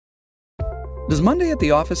Does Monday at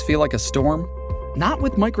the office feel like a storm? Not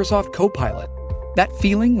with Microsoft Copilot. That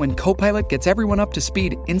feeling when Copilot gets everyone up to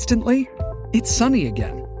speed instantly? It's sunny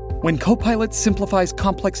again. When Copilot simplifies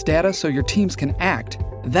complex data so your teams can act,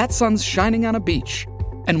 that sun's shining on a beach.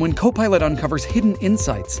 And when Copilot uncovers hidden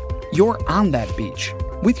insights, you're on that beach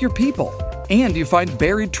with your people, and you find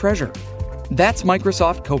buried treasure. That's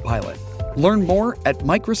Microsoft Copilot. Learn more at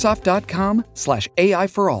Microsoft.com/AI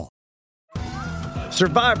for all.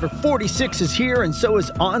 Survivor 46 is here, and so is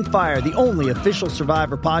On Fire, the only official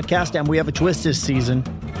Survivor podcast, and we have a twist this season.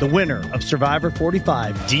 The winner of Survivor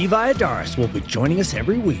 45, Dee Valladares, will be joining us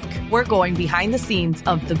every week. We're going behind the scenes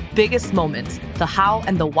of the biggest moments, the how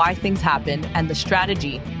and the why things happen, and the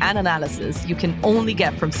strategy and analysis you can only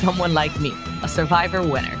get from someone like me, a Survivor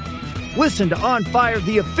winner. Listen to On Fire,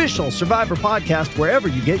 the official Survivor podcast, wherever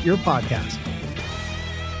you get your podcast.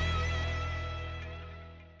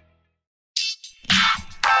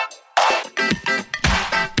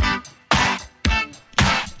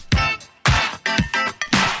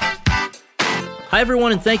 Hi,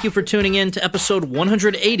 everyone, and thank you for tuning in to episode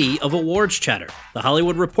 180 of Awards Chatter, the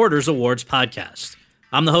Hollywood Reporter's Awards podcast.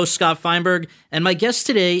 I'm the host, Scott Feinberg, and my guest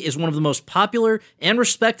today is one of the most popular and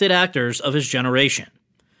respected actors of his generation.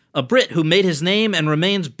 A Brit who made his name and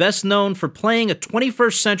remains best known for playing a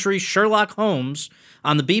 21st century Sherlock Holmes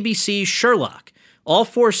on the BBC's Sherlock, all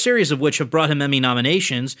 4 series of which have brought him Emmy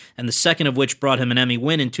nominations, and the second of which brought him an Emmy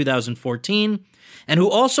win in 2014, and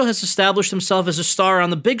who also has established himself as a star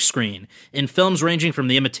on the big screen in films ranging from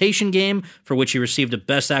The Imitation Game, for which he received a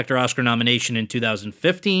Best Actor Oscar nomination in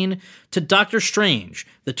 2015, to Doctor Strange,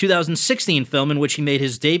 the 2016 film in which he made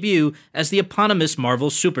his debut as the eponymous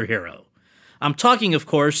Marvel superhero. I'm talking, of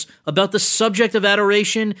course, about the subject of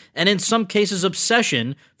adoration and in some cases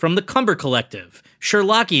obsession from the Cumber Collective,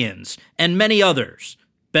 Sherlockians, and many others,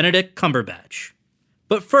 Benedict Cumberbatch.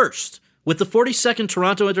 But first, with the 42nd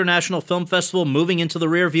Toronto International Film Festival moving into the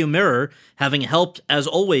rearview mirror, having helped, as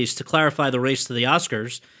always, to clarify the race to the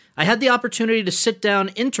Oscars, I had the opportunity to sit down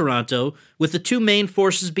in Toronto with the 2 main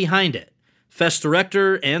forces behind it, Fest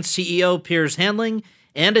director and CEO Piers Handling,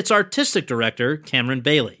 and its artistic director, Cameron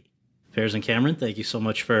Bailey. Piers and Cameron, thank you so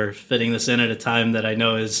much for fitting this in at a time that I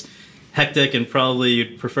know is hectic and probably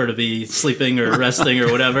you'd prefer to be sleeping or resting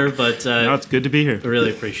or whatever, but no, it's good to be here. I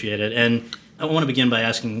really appreciate it. And I want to begin by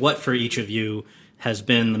asking what for each of you has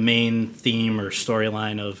been the main theme or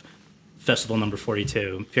storyline of Festival number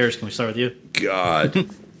 42. Piers, can we start with you? God.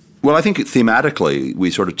 Well, I think thematically,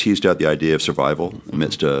 we sort of teased out the idea of survival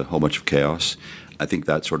amidst a whole bunch of chaos. I think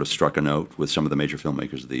that sort of struck a note with some of the major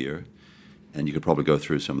filmmakers of the year. And you could probably go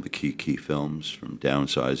through some of the key films, from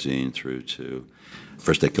Downsizing through to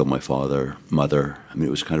First They Killed My Father, Mother. I mean,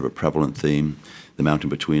 it was kind of a prevalent theme, The Mountain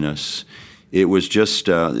Between Us. It was just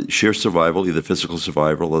sheer survival, either physical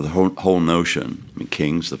survival or the whole notion. I mean,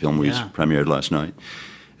 Kings, the film we premiered last night.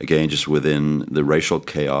 Again, just within the racial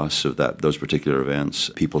chaos of those particular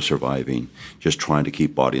events, people surviving, just trying to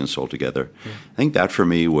keep body and soul together. Yeah. I think that for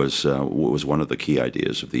me was one of the key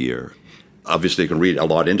ideas of the year. Obviously, you can read a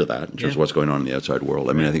lot into that in terms of what's going on in the outside world.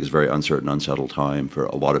 I mean, I think it's a very uncertain, unsettled time for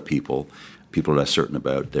a lot of people. People are less certain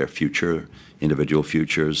about their future, individual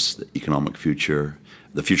futures, the economic future,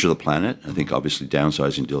 the future of the planet. I think obviously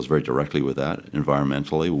Downsizing deals very directly with that,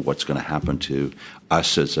 environmentally, what's going to happen to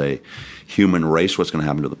us as a human race, what's going to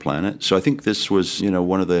happen to the planet. So I think this was,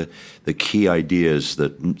 one of the key ideas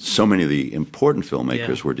that so many of the important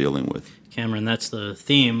filmmakers were dealing with. Cameron, that's the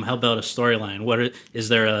theme. How about a storyline? Is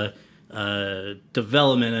there a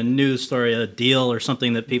development, a news story, a deal, or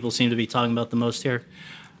something that people seem to be talking about the most here?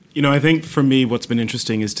 I think for me what's been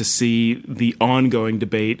interesting is to see the ongoing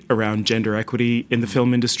debate around gender equity in the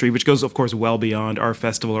film industry, which goes, of course, well beyond our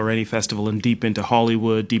festival or any festival and deep into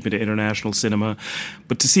Hollywood, deep into international cinema.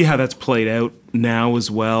 But to see how that's played out now as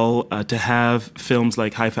well, to have films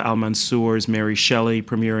like Haifa Al-Mansour's Mary Shelley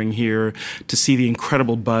premiering here, to see the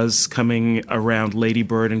incredible buzz coming around Lady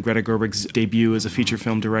Bird and Greta Gerwig's debut as a feature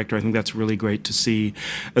film director, I think that's really great to see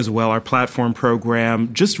as well. Our platform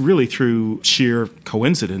program, just really through sheer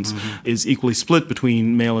coincidence, is equally split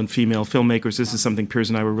between male and female filmmakers. This is something Piers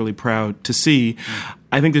and I were really proud to see.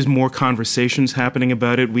 I think there's more conversations happening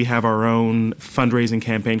about it. We have our own fundraising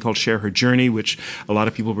campaign called Share Her Journey, which a lot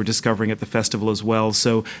of people were discovering at the festival as well.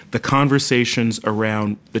 So the conversations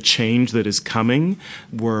around the change that is coming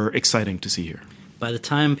were exciting to see here. By the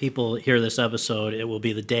time people hear this episode, it will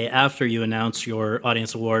be the day after you announce your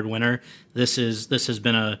Audience Award winner. This has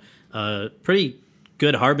been a pretty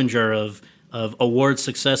good harbinger of award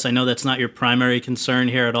success. I know that's not your primary concern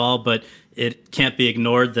here at all, but it can't be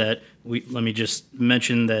ignored that let me just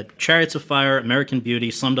mention that Chariots of Fire, American Beauty,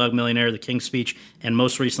 Slumdog Millionaire, The King's Speech, and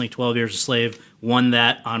most recently 12 Years a Slave won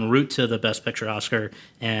that en route to the Best Picture Oscar,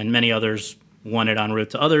 and many others won it en route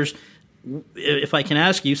to others. If I can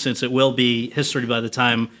ask you, since it will be history by the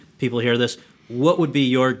time people hear this, what would be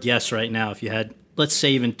your guess right now if you had, let's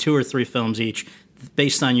say, even 2 or 3 films each,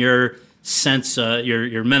 based on your sense,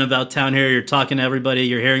 you're men about town here, you're talking to everybody,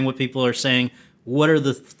 you're hearing what people are saying. What are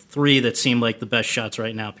the 3 that seem like the best shots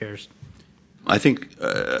right now, Piers? I think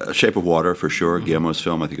Shape of Water, for sure. Guillermo's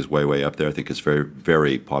film, I think, is way, way up there. I think it's very,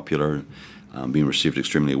 very popular, being received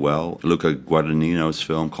extremely well. Luca Guadagnino's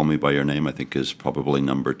film, Call Me By Your Name, I think is probably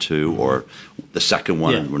number 2, or the second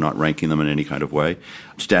one. Yeah. We're not ranking them in any kind of way.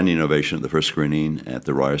 Standing ovation at the first screening at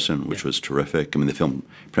the Ryerson, which was terrific. I mean, the film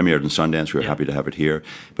premiered in Sundance. We were happy to have it here.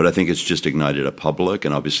 But I think it's just ignited a public,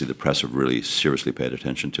 and obviously the press have really seriously paid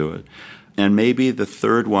attention to it. And maybe the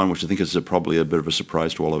third one, which I think is probably a bit of a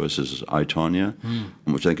surprise to all of us, is I, Tonya,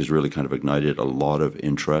 which I think has really kind of ignited a lot of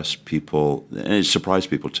interest. People, and it surprised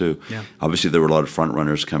people too. Yeah. Obviously, there were a lot of front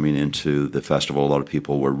runners coming into the festival. A lot of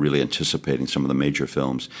people were really anticipating some of the major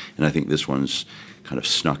films, and I think this one's kind of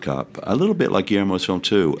snuck up a little bit like Guillermo's film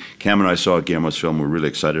too. Cam and I saw Guillermo's film. We're really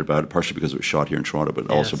excited about it, partially because it was shot here in Toronto, but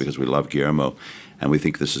also because we love Guillermo. And we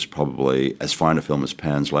think this is probably as fine a film as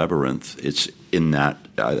Pan's Labyrinth. It's in that,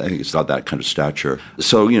 I think it's got that kind of stature.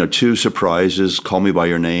 So, 2 surprises. Call Me By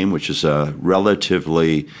Your Name, which is a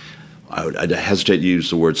relatively, I'd hesitate to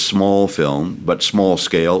use the word small film, but small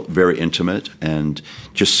scale, very intimate, and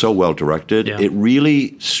just so well directed. Yeah. It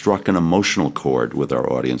really struck an emotional chord with our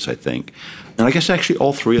audience, I think. And I guess actually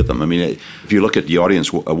all 3 of them. I mean, if you look at the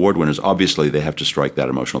audience award winners, obviously they have to strike that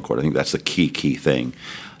emotional chord. I think that's the key thing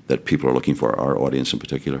that people are looking for, our audience in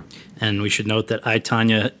particular. And we should note that I,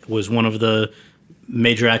 Tonya was one of the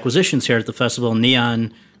major acquisitions here at the festival.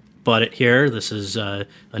 Neon bought it here. This is a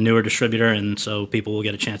newer distributor, and so people will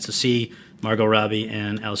get a chance to see Margot Robbie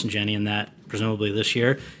and Allison Janney in that, presumably this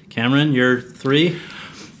year. Cameron, your 3?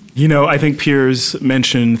 I think Piers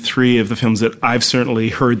mentioned 3 of the films that I've certainly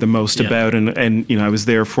heard the most about, and I was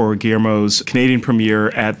there for Guillermo's Canadian premiere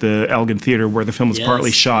at the Elgin Theatre, where the film was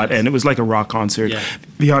partly shot, and it was like a rock concert. Yeah.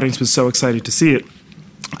 The audience was so excited to see it.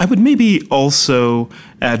 I would maybe also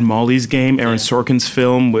add Molly's Game, Aaron Sorkin's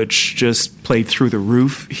film, which just played through the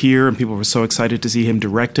roof here, and people were so excited to see him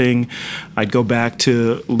directing. I'd go back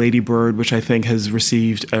to Lady Bird, which I think has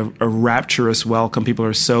received a rapturous welcome. People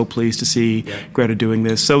are so pleased to see Greta doing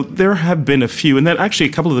this. So there have been a few, and then actually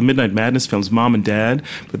a couple of the Midnight Madness films, Mom and Dad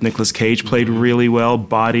with Nicolas Cage played really well.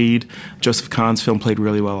 Bodied, Joseph Kahn's film played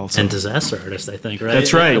really well also. And Disaster Artist, I think, right?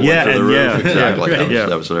 That's right, Exactly. Right.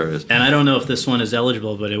 That was hilarious. And I don't know if this one is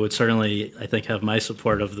eligible, but it would certainly, I think, have my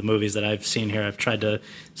support of the movies that I've seen here. I've tried to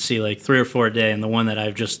see like 3 or 4 a day, and the one that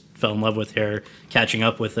I've just fell in love with here, catching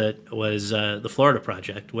up with it, was The Florida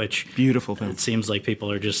Project, which beautiful film. It seems like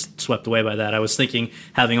people are just swept away by that. I was thinking,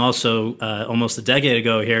 having also almost a decade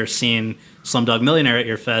ago here seen Slumdog Millionaire at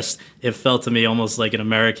your fest, it felt to me almost like an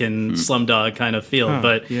American Slumdog kind of feel.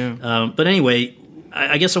 But anyway,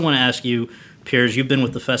 I guess I want to ask you, Piers, you've been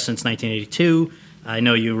with the fest since 1982. I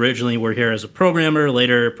know you originally were here as a programmer,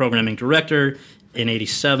 later programming director in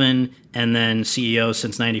 87, and then CEO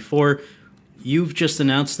since 94. You've just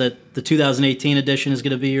announced that the 2018 edition is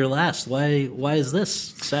going to be your last. Why is this?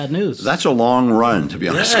 Sad news. That's a long run, to be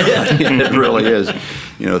honest. It really is.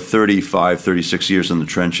 35, 36 years in the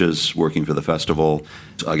trenches working for the festival.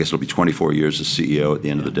 I guess it'll be 24 years as CEO at the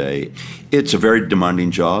end of the day. It's a very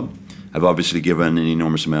demanding job. I've obviously given an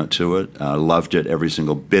enormous amount to it. Loved it, every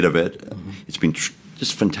single bit of it. It's been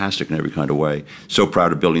just fantastic in every kind of way. So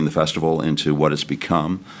proud of building the festival into what it's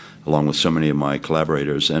become, along with so many of my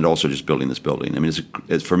collaborators, and also just building this building. I mean,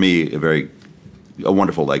 it's for me a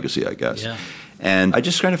wonderful legacy, I guess. Yeah. And I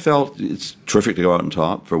just kind of felt it's terrific to go out on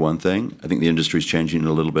top, for one thing. I think the industry's changing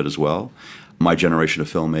a little bit as well. My generation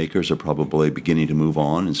of filmmakers are probably beginning to move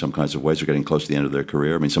on in some kinds of ways. They're getting close to the end of their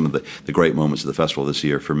career. I mean, some of the great moments of the festival this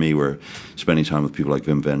year for me were spending time with people like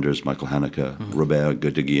Wim Wenders, Michael Haneke, Robert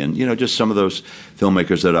Goediguian, just some of those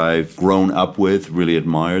filmmakers that I've grown up with, really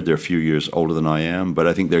admired. They're a few years older than I am, but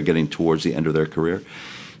I think they're getting towards the end of their career.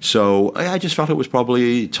 So I just felt it was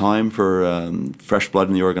probably time for fresh blood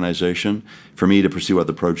in the organization, for me to pursue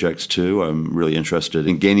other projects too. I'm really interested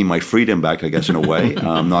in gaining my freedom back, I guess, in a way,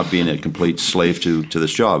 not being a complete slave to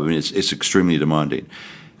this job. I mean, it's extremely demanding.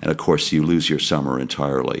 And, of course, you lose your summer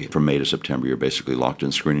entirely. From May to September, you're basically locked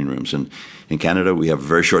in screening rooms. And in Canada, we have a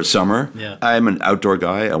very short summer. Yeah. I'm an outdoor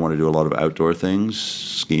guy. I want to do a lot of outdoor things,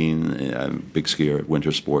 skiing. I'm a big skier,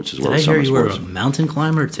 winter sports as well as summer sports. Did I hear you were a mountain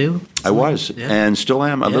climber, too? I was, and still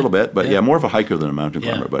am a little bit. But, more of a hiker than a mountain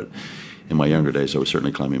climber. But in my younger days, I was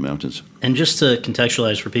certainly climbing mountains. And just to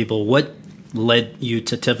contextualize for people, what led you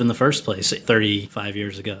to TIFF in the first place 35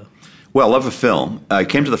 years ago? Well, I love of film. I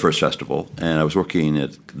came to the first festival, and I was working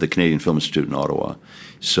at the Canadian Film Institute in Ottawa.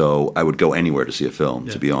 So I would go anywhere to see a film,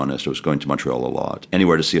 to be honest. I was going to Montreal a lot.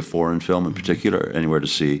 Anywhere to see a foreign film in particular, anywhere to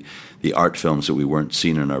see the art films that we weren't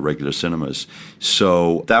seeing in our regular cinemas.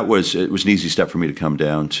 So it was an easy step for me to come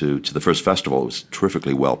down to the first festival. It was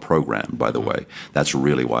terrifically well programmed, by the way. That's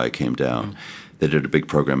really why I came down. They did a big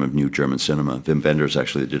program of new German cinema. Wim Wenders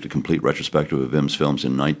actually did a complete retrospective of Wim's films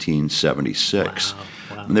in 1976.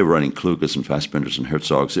 Wow. And they were running Kluges and Fassbinders and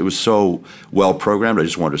Herzogs. It was so well programmed, I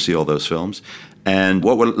just wanted to see all those films. And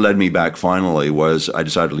what led me back finally was I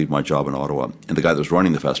decided to leave my job in Ottawa. And the guy that was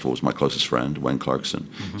running the festival was my closest friend, Wayne Clarkson.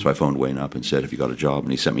 So I phoned Wayne up and said, have you got a job?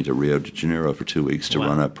 And he sent me to Rio de Janeiro for 2 weeks to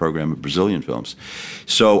run a program of Brazilian films.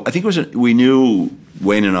 So I think we knew,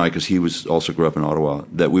 Wayne and I, because he also grew up in Ottawa,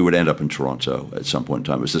 that we would end up in Toronto at some point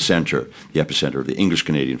in time. It was the epicenter of the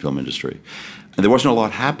English-Canadian film industry. And there wasn't a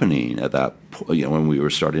lot happening at that point, when we were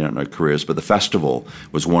starting out in our careers, but the festival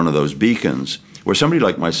was one of those beacons where somebody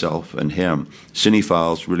like myself and him,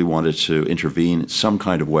 cinephiles, really wanted to intervene in some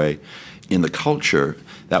kind of way in the culture.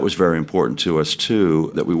 That was very important to us,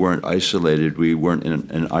 too, that we weren't isolated. We weren't in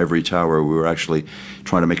an ivory tower. We were actually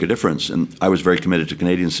trying to make a difference. And I was very committed to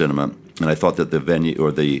Canadian cinema, and I thought that the venue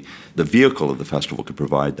or the vehicle of the festival could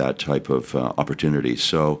provide that type of opportunity.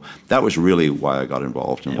 So that was really why I got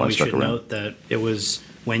involved and why I stuck around. We should note that it was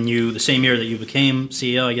the same year that you became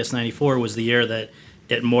CEO, I guess 94, was the year that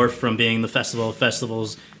it morphed from being the festival of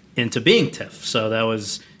festivals into being TIFF. So that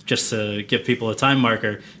was just to give people a time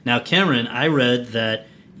marker. Now, Cameron, I read that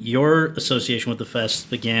your association with the fest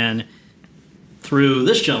began through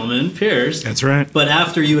this gentleman, Piers. That's right. But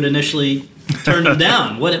after you had initially turned him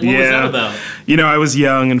down. What was that about? I was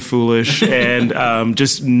young and foolish and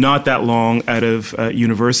just not that long out of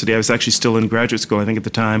university. I was actually still in graduate school, I think, at the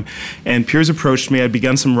time. And Piers approached me. I'd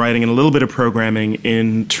begun some writing and a little bit of programming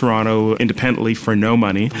in Toronto independently for no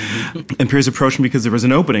money. Mm-hmm. And Piers approached me because there was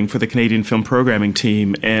an opening for the Canadian film programming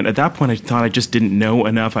team. And at that point, I thought I just didn't know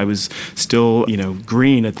enough. I was still,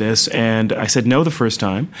 green at this. And I said no the first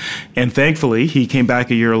time. And thankfully, he came back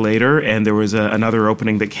a year later, and there was another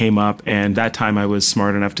opening that came up. And that time I was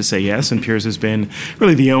smart enough to say yes, and Piers has been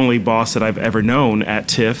really the only boss that I've ever known at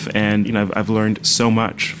TIFF, and I've learned so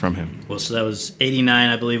much from him. Well, so that was 89,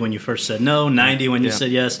 I believe, when you first said no, 90 when you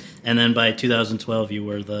said yes, and then by 2012 you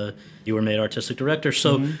were made artistic director.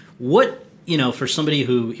 So what, for somebody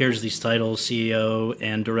who hears these titles, CEO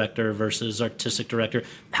and director versus artistic director,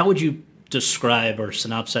 how would you describe or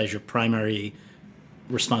synopsize your primary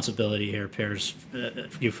responsibility here, Piers?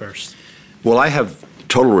 You first. Well, I have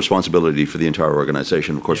total responsibility for the entire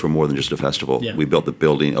organization. Of course, we're more than just a festival. Yeah. We built the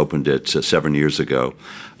building, opened it 7 years ago.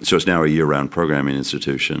 So it's now a year-round programming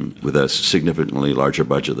institution with a significantly larger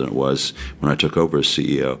budget than it was when I took over as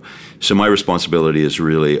CEO. So my responsibility is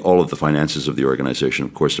really all of the finances of the organization,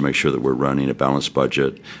 of course, to make sure that we're running a balanced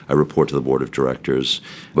budget. I report to the board of directors.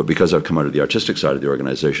 But because I've come out of the artistic side of the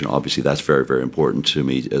organization, obviously that's very, very important to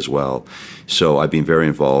me as well. So I've been very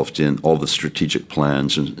involved in all the strategic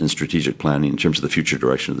plans and strategic planning in terms of the future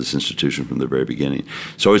direction of this institution from the very beginning.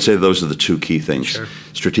 So I would say those are the two key things. Sure.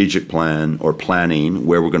 Strategic plan or planning,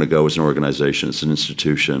 where we're going to go as an organization, as an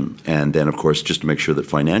institution, and then, of course, just to make sure that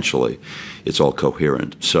financially it's all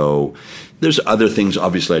coherent. So there's other things,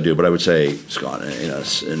 obviously, I do, but I would say, Scott,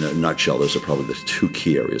 in a nutshell, those are probably the two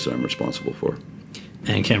key areas that I'm responsible for.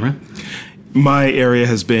 And Cameron? My area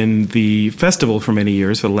has been the festival for many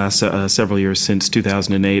years, for the last several years since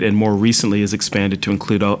 2008, and more recently has expanded to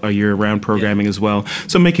include a year-round programming as well.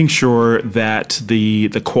 So making sure that the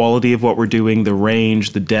quality of what we're doing, the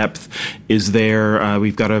range, the depth is there.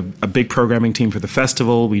 We've got a big programming team for the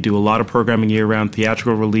festival. We do a lot of programming year-round,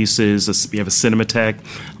 theatrical releases. We have a cinematheque,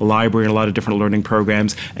 a library, and a lot of different learning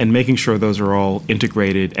programs, and making sure those are all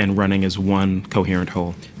integrated and running as one coherent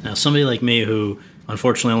whole. Now, somebody like me who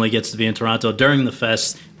unfortunately only gets to be in Toronto during the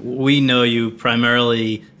fest, we know you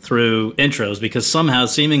primarily through intros because somehow,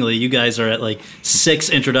 seemingly, you guys are at like 6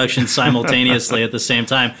 introductions simultaneously at the same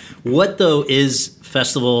time. What, though, is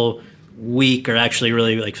festival week, or actually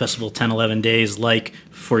really like festival 10, 11 days like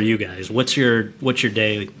for you guys? What's your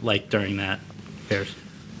day like during that, Piers?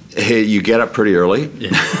 Hey, you get up pretty early.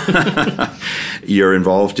 Yeah. You're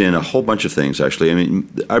involved in a whole bunch of things, actually. I mean,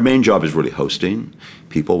 our main job is really hosting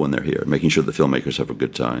people when they're here, making sure the filmmakers have a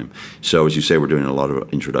good time. So, as you say, we're doing a lot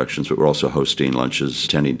of introductions, but we're also hosting lunches,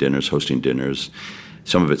 attending dinners, hosting dinners.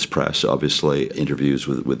 Some of it's press, obviously, interviews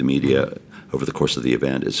with the media over the course of the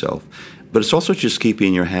event itself. But it's also just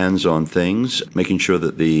keeping your hands on things, making sure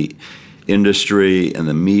that the industry and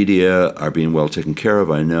the media are being well taken care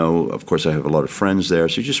of. I know, of course, I have a lot of friends there,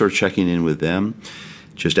 so you're just sort of checking in with them.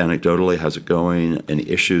 Just anecdotally, how's it going, any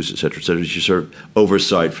issues, et cetera, et cetera. You sort of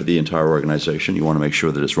oversight for the entire organization. You want to make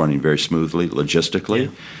sure that it's running very smoothly, logistically.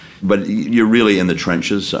 Yeah. But you're really in the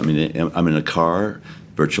trenches. I mean, I'm in a car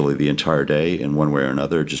virtually the entire day in one way or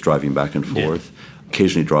another, just driving back and forth. Yeah.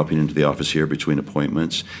 Occasionally dropping into the office here between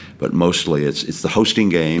appointments, but mostly it's the hosting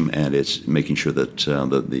game and it's making sure that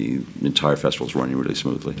the entire festival is running really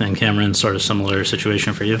smoothly. And Cameron, sort of similar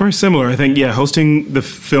situation for you? Very similar. I think, hosting the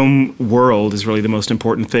film world is really the most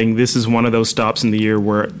important thing. This is one of those stops in the year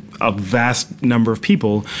where a vast number of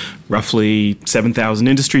people, roughly 7,000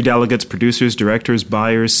 industry delegates, producers, directors,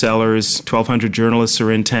 buyers, sellers, 1,200 journalists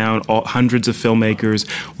are in town, hundreds of filmmakers.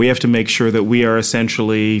 We have to make sure that we are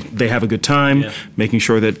essentially, they have a good time, making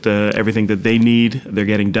sure that everything that they need, they're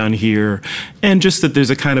getting done here, and just that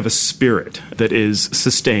there's a kind of a spirit that is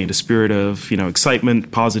sustained, a spirit of,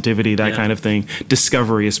 excitement, positivity, that kind of thing,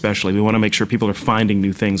 discovery especially. We want to make sure people are finding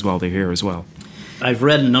new things while they're here as well. I've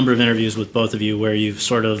read a number of interviews with both of you where you've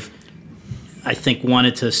sort of, I think,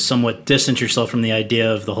 wanted to somewhat distance yourself from the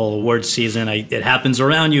idea of the whole awards season. It happens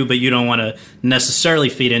around you, but you don't want to necessarily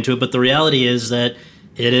feed into it. But the reality is that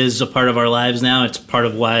it is a part of our lives now. It's part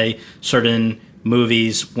of why certain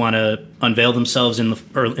movies want to unveil themselves in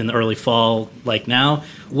the early fall, like now.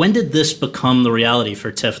 When did this become the reality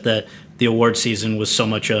for TIFF that the award season was so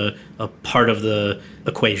much a part of the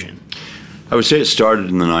equation? I would say it started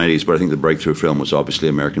in the 90s, but I think the breakthrough film was obviously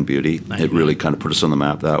American Beauty. It really kind of put us on the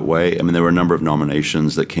map that way. I mean, there were a number of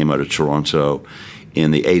nominations that came out of Toronto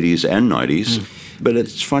in the 80s and 90s. But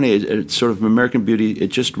it's funny, it's sort of American Beauty, it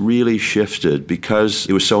just really shifted because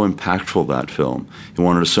it was so impactful, that film. It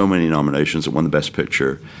won so many nominations, it won the Best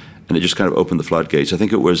Picture, and it just kind of opened the floodgates. I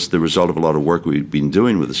think it was the result of a lot of work we'd been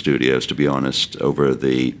doing with the studios, to be honest, over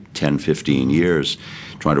the 10, 15 years,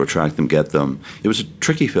 trying to attract them, get them. It was a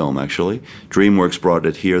tricky film, actually. DreamWorks brought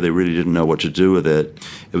it here. They really didn't know what to do with it.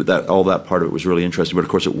 All that part of it was really interesting, but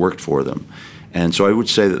of course it worked for them. And so I would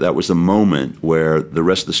say that was the moment where the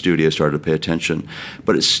rest of the studio started to pay attention.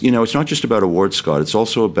 But it's not just about awards, Scott. It's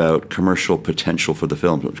also about commercial potential for the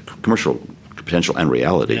film, commercial potential and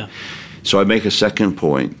reality. Yeah. So I make a second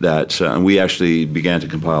point that, and we actually began to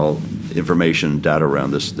compile information and data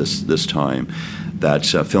around this time, that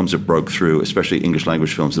films that broke through, especially English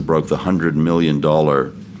language films that broke the $100 million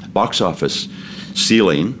box office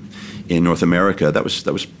ceiling in North America, that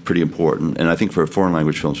was pretty important. And I think for foreign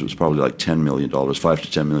language films, it was probably like $10 million, $5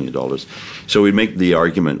 to $10 million. So we'd make the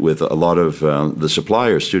argument with a lot of the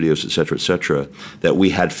suppliers, studios, et cetera, that we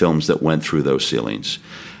had films that went through those ceilings.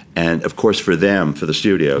 And of course, for them, for the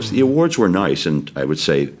studios, the awards were nice. And I would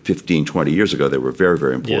say 15, 20 years ago, they were very,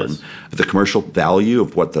 very important. Yes. The commercial value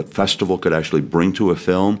of what the festival could actually bring to a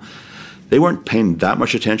film, they weren't paying that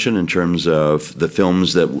much attention in terms of the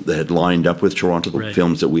films that had lined up with Toronto, the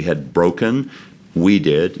films that we had broken. We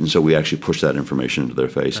did, and so we actually pushed that information into their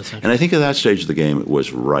face. And I think at that stage of the game, it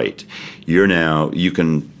was right. You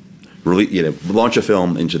can really, launch a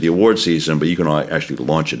film into the award season, but you can actually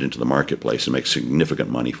launch it into the marketplace and make significant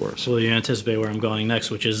money for us. Well, you anticipate where I'm going next,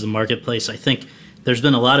 which is the marketplace. I think there's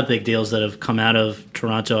been a lot of big deals that have come out of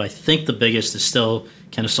Toronto. I think the biggest is still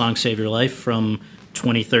Can a Song Save Your Life from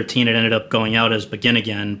 2013. It ended up going out as Begin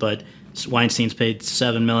Again, but Weinstein's paid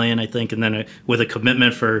 $7 million, I think, and then with a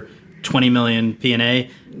commitment for $20 million P&A.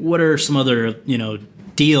 What are some other,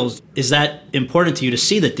 deals? Is that important to you to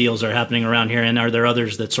see that deals are happening around here, and are there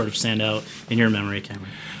others that sort of stand out in your memory, Cameron?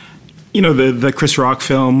 The Chris Rock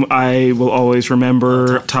film, I will always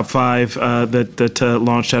remember, Top 5, that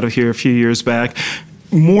launched out of here a few years back.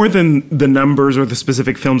 More than the numbers or the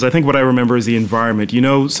specific films, I think what I remember is the environment.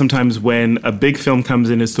 Sometimes when a big film comes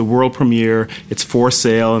in, it's the world premiere, it's for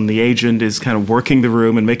sale, and the agent is kind of working the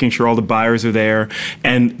room and making sure all the buyers are there.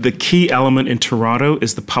 And the key element in Toronto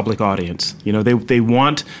is the public audience. They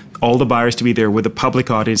want all the buyers to be there with a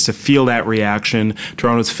public audience to feel that reaction.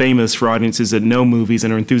 Toronto's famous for audiences that know movies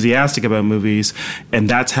and are enthusiastic about movies, and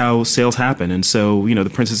that's how sales happen. And so, the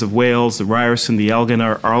Princess of Wales, the Ryerson, the Elgin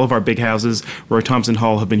are all of our big houses. Roy Thompson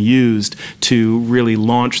Hall have been used to really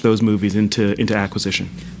launch those movies into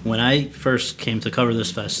acquisition. When I first came to cover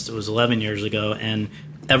this fest, it was 11 years ago, and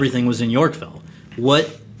everything was in Yorkville.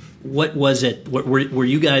 What was it? Were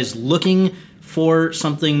you guys looking for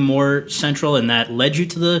something more central, and that led you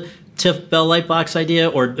to the TIFF Bell Lightbox idea?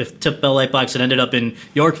 Or if TIFF Bell Lightbox had ended up in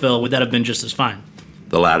Yorkville, would that have been just as fine?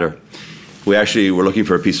 The latter. We actually were looking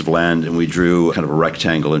for a piece of land, and we drew kind of a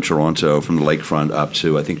rectangle in Toronto from the lakefront up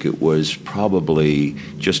to, I think it was probably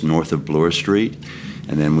just north of Bloor Street.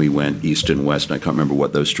 And then we went east and west, and I can't remember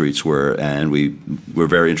what those streets were. And we were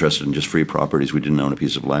very interested in just free properties. We didn't own a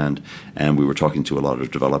piece of land, and we were talking to a lot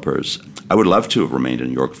of developers. I would love to have remained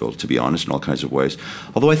in Yorkville, to be honest, in all kinds of ways.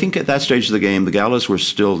 Although I think at that stage of the game, the galas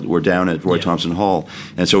were down at Roy Thompson Hall,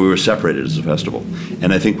 and so we were separated as a festival.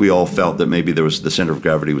 And I think we all felt that maybe there was the center of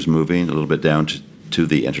gravity was moving a little bit down to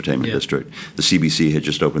the entertainment district. The CBC had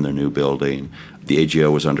just opened their new building. The AGO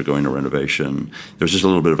was undergoing a renovation. There was just a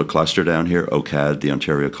little bit of a cluster down here. OCAD, the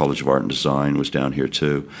Ontario College of Art and Design, was down here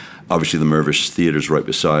too. Obviously, the Mirvish Theatre's right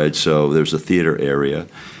beside, so there's a theater area.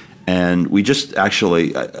 And we just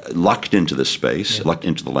actually lucked into this space, lucked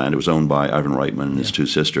into the land. It was owned by Ivan Reitman and his two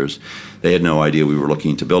sisters. They had no idea we were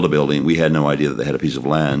looking to build a building. We had no idea that they had a piece of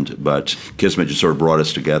land, but Kismet just sort of brought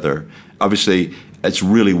us together. Obviously, it's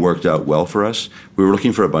really worked out well for us. We were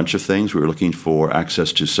looking for a bunch of things. We were looking for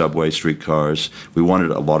access to subway, streetcars. We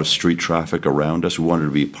wanted a lot of street traffic around us. We wanted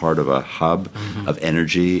to be part of a hub of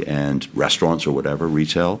energy and restaurants or whatever,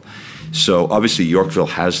 retail. So obviously Yorkville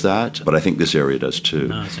has that, but I think this area does too.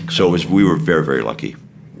 No, so we were very, very lucky.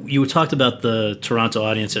 You talked about the Toronto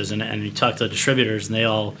audiences, and you talked to distributors, and they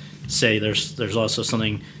all say there's also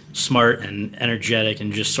something smart and energetic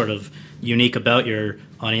and just sort of unique about your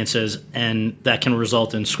audiences, and that can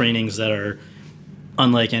result in screenings that are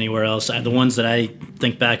unlike anywhere else. The ones that I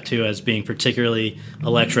think back to as being particularly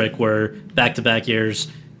electric were back-to-back years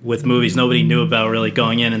with movies nobody knew about really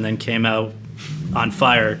going in and then came out on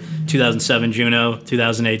fire. 2007 Juno,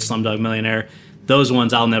 2008 Slumdog Millionaire. Those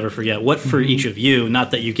ones I'll never forget. What for each of you,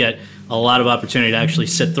 not that you get a lot of opportunity to actually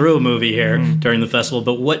sit through a movie here during the festival,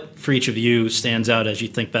 but what for each of you stands out as you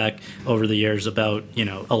think back over the years about,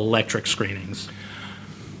 electric screenings?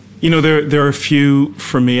 There are a few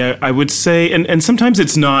for me, I would say, and sometimes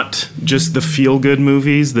it's not just the feel-good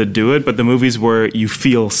movies that do it, but the movies where you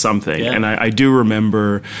feel something. Yeah. And I do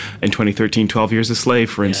remember in 2013, 12 Years a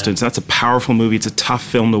Slave, for instance. That's a powerful movie. It's a tough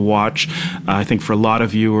film to watch, I think, for a lot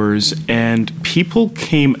of viewers. And people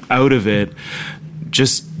came out of it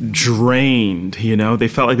just drained, they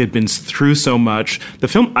felt like they'd been through so much. The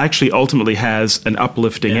film actually ultimately has an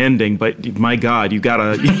uplifting ending, but my God, you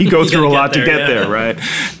go through a lot to get there, right?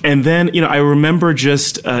 And then, I remember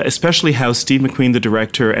just especially how Steve McQueen, the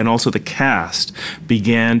director, and also the cast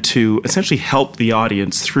began to essentially help the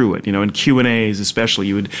audience through it. In Q&As especially,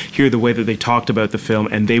 you would hear the way that they talked about the film,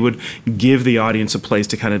 and they would give the audience a place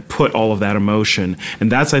to kind of put all of that emotion.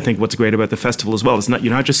 And that's, I think, what's great about the festival as well.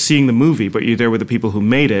 You're not just seeing the movie, but you're there with the people who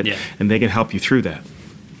made it, and they can help you through that.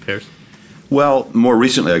 Pierce? Well, more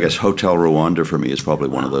recently, I guess Hotel Rwanda for me is probably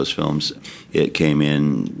one of those films. It came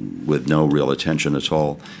in with no real attention at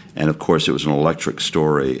all. And of course, it was an electric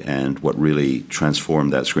story. And what really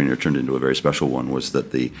transformed that screening or turned into a very special one was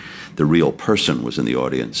that the real person was in the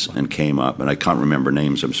audience and came up. And I can't remember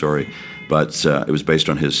names, I'm sorry. But it was based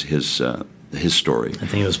on his story. I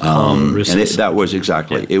think it was Paul Russos. And that was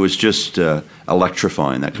exactly. It was just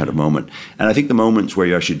electrifying, that kind of moment. And I think the moments where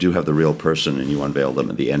you actually do have the real person and you unveil them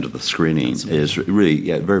at the end of the screening is really,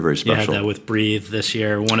 very, very special. You had that with Breathe this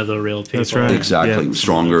year, one of the real people. That's right. Exactly. Yeah.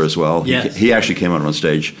 Stronger as well. Yes. He actually came out on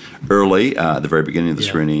stage early, at the very beginning of the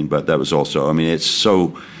screening, but that was also, it's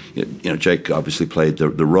so... Jake obviously played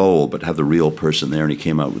the role, but have the real person there, and he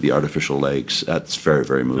came out with the artificial legs. That's very,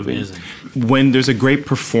 very moving. Amazing. When there's a great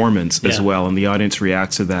performance as well, and the audience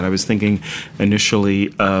reacts to that, I was thinking initially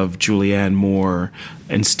of Julianne Moore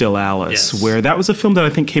and Still Alice, where that was a film that I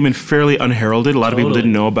think came in fairly unheralded. A lot of people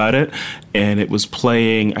didn't know about it, and it was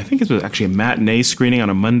playing, I think it was actually a matinee screening on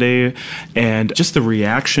a Monday, and just the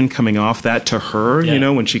reaction coming off that to her,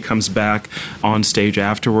 when she comes back on stage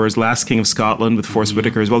afterwards. Last King of Scotland with Forest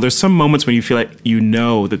Whitaker as well. There's some moments when you feel like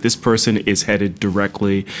that this person is headed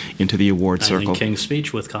directly into the award circle. I think King's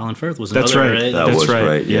Speech with Colin Firth was That's another, right. That was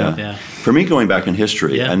great, yeah. For me, going back in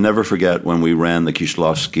history, I never forget when we ran the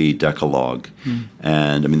Kieślowski Decalogue.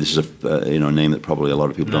 And this is a name that probably a lot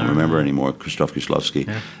of people don't remember anymore, Krzysztof Kieślowski.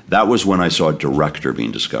 Yeah. That was when I saw a director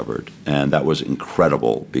being discovered, and that was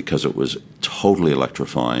incredible because it was totally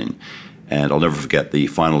electrifying. And I'll never forget the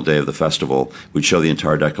final day of the festival. We'd show the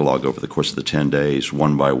entire Decalogue over the course of the 10 days,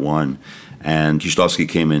 one by one. And Kieślowski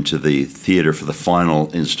came into the theater for the final,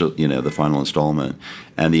 the final installment,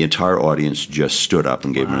 and the entire audience just stood up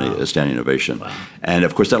and gave him a standing ovation. Wow. And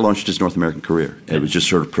of course, that launched his North American career. It was just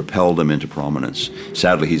sort of propelled him into prominence.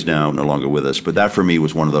 Sadly, he's now no longer with us. But that, for me,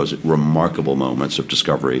 was one of those remarkable moments of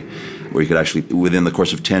discovery, where you could actually, within the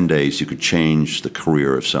course of 10 days, you could change the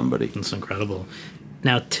career of somebody. That's incredible.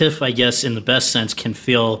 Now, TIFF, I guess, in the best sense, can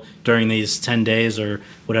feel during these 10 days or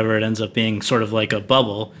whatever it ends up being sort of like a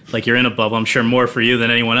bubble, like you're in a bubble. I'm sure more for you than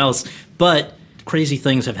anyone else. But crazy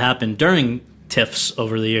things have happened during TIFFs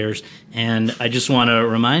over the years. And I just want to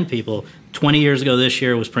remind people, 20 years ago this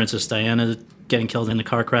year was Princess Diana getting killed in a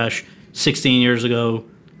car crash. 16 years ago,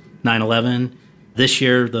 9/11. This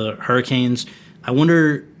year, the hurricanes. I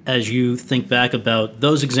wonder, as you think back about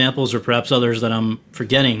those examples or perhaps others that I'm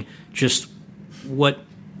forgetting, just what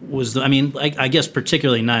was I guess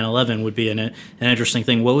particularly 9/11 would be an interesting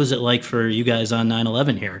thing. What was it like for you guys on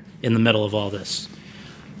 9/11 here in the middle of all this?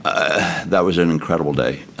 That was an incredible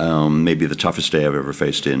day. Maybe the toughest day I've ever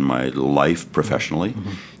faced in my life professionally,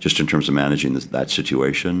 just in terms of managing that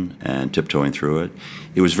situation and tiptoeing through it.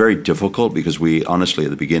 It was very difficult because we honestly, at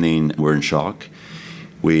the beginning, were in shock.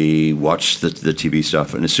 We watched the TV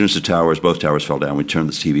stuff, and as soon as both towers fell down, we turned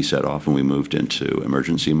the TV set off and we moved into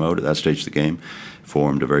emergency mode. At that stage of the game,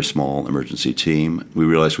 formed a very small emergency team. We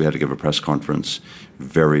realized we had to give a press conference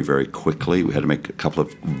very, very quickly. We had to make a couple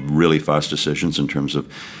of really fast decisions in terms of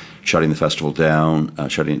shutting the festival down,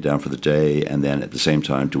 shutting it down for the day, and then at the same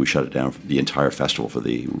time, do we shut it down for the entire festival for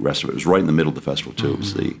the rest of it? It was right in the middle of the festival, too. It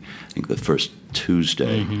was I think the first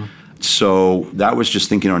Tuesday. So that was just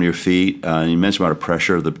thinking on your feet, an immense amount of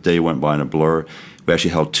pressure. The day went by in a blur. We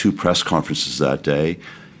actually held 2 press conferences that day.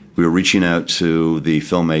 We were reaching out to the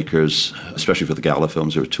filmmakers, especially for the gala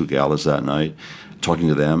films. There were 2 galas that night, talking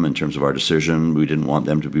to them in terms of our decision. We didn't want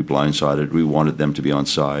them to be blindsided. We wanted them to be on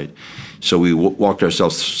side. So we walked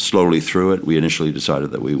ourselves slowly through it. We initially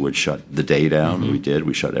decided that we would shut the day down. We did.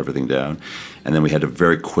 We shut everything down. And then we had to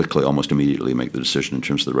very quickly, almost immediately, make the decision in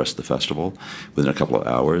terms of the rest of the festival within a couple of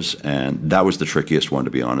hours. And that was the trickiest one,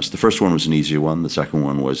 to be honest. The first one was an easier one. The second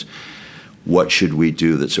one was, what should we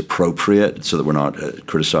do that's appropriate so that we're not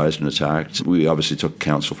criticized and attacked? We obviously took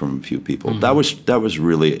counsel from a few people. That was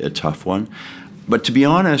really a tough one. But to be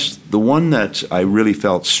honest, the one that I really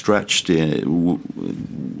felt stretched in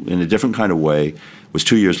a different kind of way was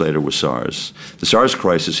 2 years later was SARS. The SARS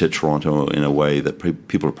crisis hit Toronto in a way that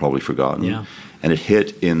people have probably forgotten. Yeah. And it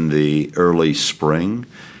hit in the early spring.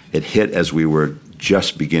 It hit as we were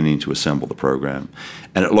just beginning to assemble the program.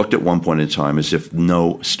 And it looked at one point in time as if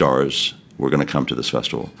no stars were going to come to this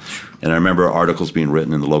festival. And I remember articles being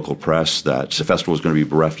written in the local press that the festival was going to be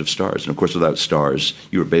bereft of stars. And of course, without stars,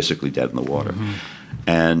 you were basically dead in the water.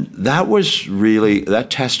 And that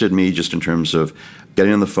tested me just in terms of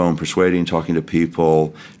getting on the phone, persuading, talking to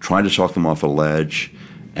people, trying to talk them off a ledge.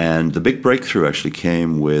 And the big breakthrough actually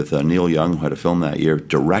came with Neil Young, who had a film that year,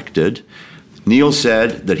 directed. Neil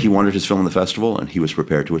said that he wanted his film in the festival, and he was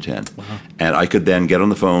prepared to attend. Wow. And I could then get on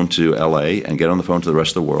the phone to L.A. and get on the phone to the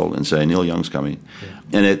rest of the world and say, Neil Young's coming.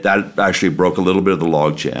 Yeah. And that actually broke a little bit of the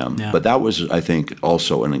log jam. Yeah. But that was, I think,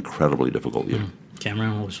 also an incredibly difficult year.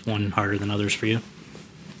 Cameron, was one harder than others for you?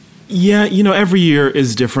 Yeah, every year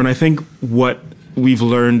is different. I think what we've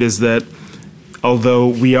learned is that although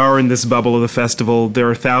we are in this bubble of the festival, there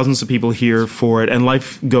are thousands of people here for it, and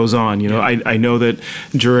life goes on. I know that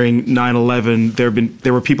during 9/11,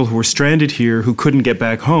 there were people who were stranded here who couldn't get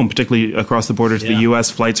back home, particularly across the border to the U.S.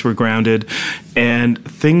 Flights were grounded, and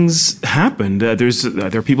things happened. There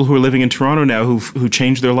are people who are living in Toronto now who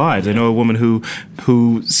changed their lives. I know a woman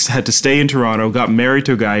who had to stay in Toronto, got married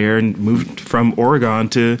to a guy here, and moved from Oregon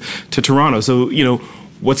to Toronto. So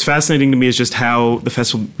what's fascinating to me is just how the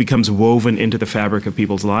festival becomes woven into the fabric of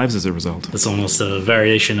people's lives as a result. It's almost a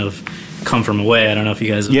variation of Come From Away. I don't know if you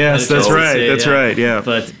guys... Yes, that's right. That's right, yeah.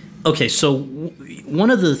 But, okay, so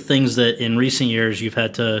one of the things that in recent years you've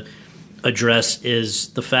had to address is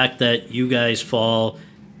the fact that you guys fall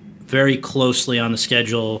very closely on the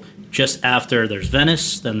schedule just after there's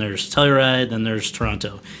Venice, then there's Telluride, then there's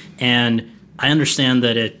Toronto. And I understand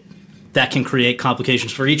that can create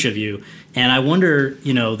complications for each of you. And I wonder,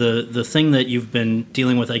 the thing that you've been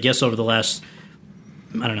dealing with, I guess, over the last,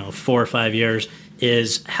 4 or 5 years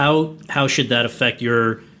is how should that affect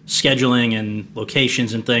your scheduling and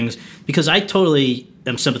locations and things? Because I totally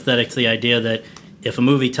am sympathetic to the idea that if a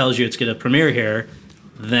movie tells you it's going to premiere here,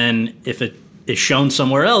 then if it is shown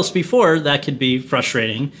somewhere else before, that could be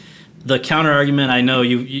frustrating. The counter argument I know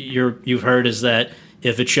you've heard is that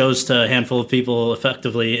if it shows to a handful of people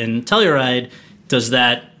effectively in Telluride, does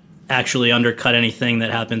that actually undercut anything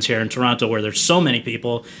that happens here in Toronto where there's so many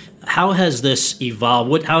people? How has this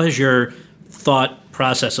evolved? How has your thought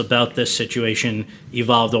process about this situation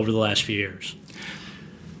evolved over the last few years?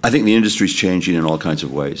 I think the industry's changing in all kinds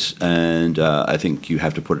of ways, and I think you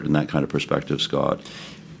have to put it in that kind of perspective, Scott.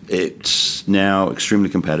 It's now extremely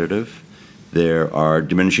competitive. There are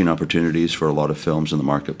diminishing opportunities for a lot of films in the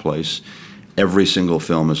marketplace. Every single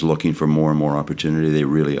film is looking for more and more opportunity. They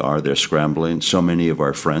really are. They're scrambling. So many of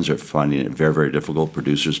our friends are finding it very, very difficult,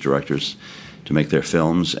 producers, directors, to make their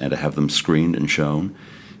films and to have them screened and shown.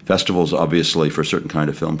 Festivals, obviously, for a certain kind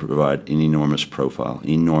of film, provide an enormous profile,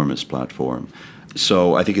 enormous platform.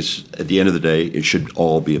 So I think it's, at the end of the day, it should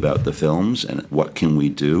all be about the films and what can we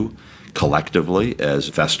do collectively as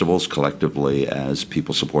festivals, collectively as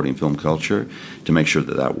people supporting film culture, to make sure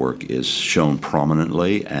that that work is shown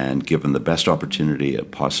prominently and given the best opportunity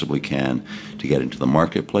it possibly can to get into the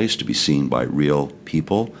marketplace, to be seen by real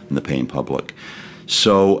people and the paying public.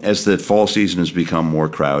 So as the fall season has become more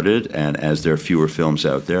crowded and as there are fewer films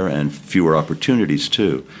out there and fewer opportunities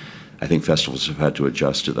too, I think festivals have had to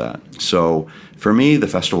adjust to that. So for me, the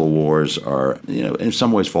festival wars are, in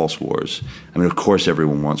some ways false wars. I mean, of course,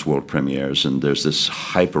 everyone wants world premieres, and there's this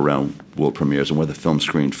hype around world premieres and where the film's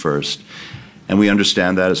screened first. And we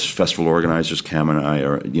understand that as festival organizers. Cam and I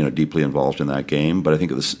are, deeply involved in that game. But I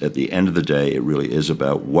think at the end of the day, it really is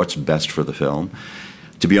about what's best for the film.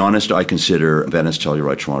 To be honest, I consider Venice,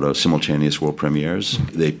 Telluride, Toronto simultaneous world premieres.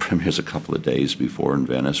 They premieres a couple of days before in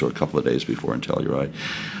Venice or a couple of days before in Telluride.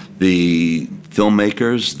 The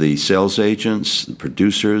filmmakers, the sales agents, the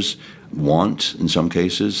producers want, in some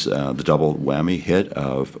cases, the double whammy hit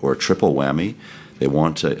or triple whammy. They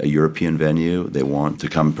want a European venue. They want to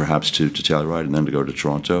come perhaps to Telluride and then to go to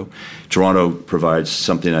Toronto. Toronto provides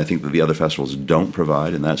something I think that the other festivals don't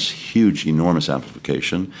provide, and that's huge, enormous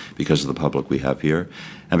amplification because of the public we have here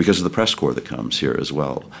and because of the press corps that comes here as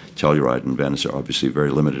well. Telluride and Venice are obviously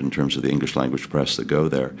very limited in terms of the English language press that go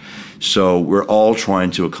there. So we're all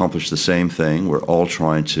trying to accomplish the same thing. We're all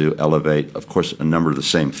trying to elevate, of course, a number of the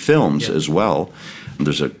same films as well.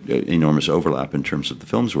 There's an enormous overlap in terms of the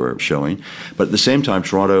films we're showing. But at the same time,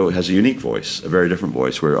 Toronto has a unique voice, a very different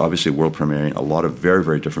voice. We're obviously world premiering a lot of very,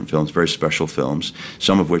 very different films, very special films,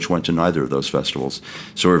 some of which went to neither of those festivals.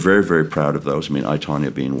 So we're very, very proud of those. I mean, I,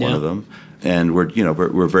 Tonya being one of them. And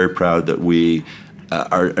we're very proud that we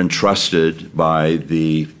are entrusted by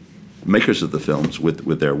the makers of the films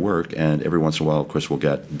with their work. And every once in a while, of course, we'll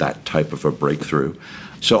get that type of a breakthrough.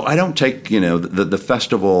 So I don't take, the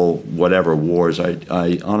festival, whatever, wars.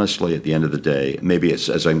 I honestly, at the end of the day, maybe it's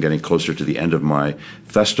as I'm getting closer to the end of my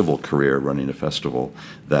festival career running a festival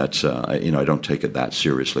that, I don't take it that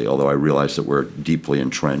seriously, although I realize that we're deeply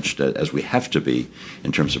entrenched, as we have to be,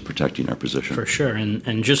 in terms of protecting our position. For sure.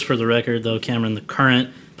 And just for the record, though, Cameron, the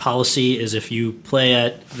current policy is if you play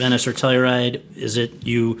at Venice or Telluride, is it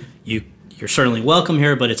you're certainly welcome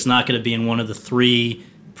here, but it's not going to be in one of the three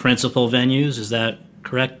principal venues. Is that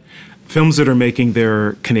correct? Films that are making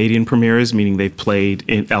their Canadian premieres, meaning they've played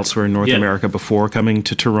elsewhere in North America before coming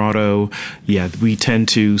to Toronto, we tend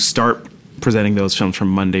to start presenting those films from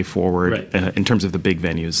Monday forward in terms of the big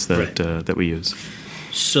venues that we use.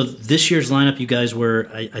 So this year's lineup, you guys were,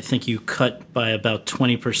 I think you cut by about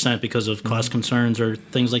 20% because of cost concerns or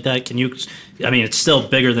things like that. It's still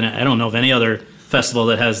bigger than, I don't know of any other festival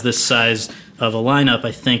that has this size of a lineup.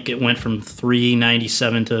 I think it went from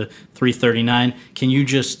 $397 to $339. Can you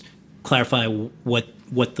just clarify what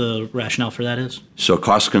the rationale for that is? So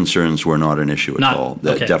cost concerns were not an issue at all.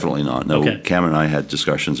 Okay. Definitely not. No, Cam and I had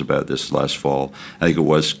discussions about this last fall. I think it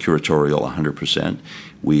was curatorial 100%.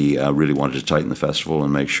 We really wanted to tighten the festival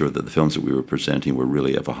and make sure that the films that we were presenting were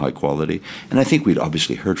really of a high quality. And I think we'd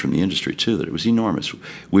obviously heard from the industry, too, that it was enormous.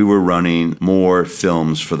 We were running more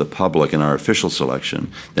films for the public in our official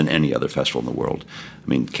selection than any other festival in the world. I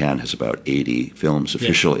mean, Cannes has about 80 films in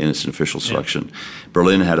its official selection. Yeah.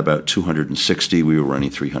 Berlin had about 260. We were running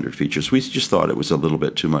 300 features. We just thought it was a little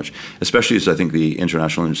bit too much, especially as I think the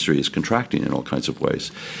international industry is contracting in all kinds of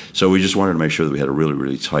ways. So we just wanted to make sure that we had a really,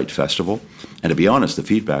 really tight festival. And to be honest, the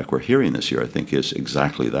feedback we're hearing this year, I think, is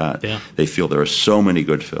exactly that. Yeah. They feel there are so many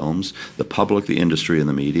good films. The public, the industry, and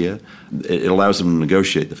the media, it allows them to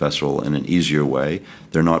negotiate the festival in an easier way.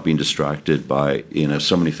 They're not being distracted by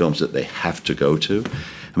so many films that they have to go to.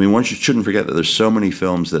 I mean, one shouldn't forget that there's so many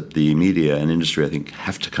films that the media and industry, I think,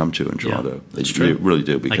 have to come to in Toronto. That's true. They really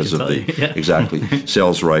do because of the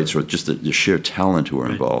sales rights or just the sheer talent who are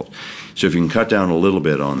involved. So if you can cut down a little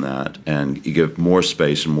bit on that and you give more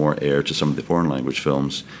space and more air to some of the foreign language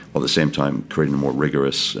films, while at the same time creating a more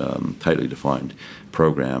rigorous, tightly defined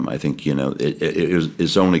program, I think it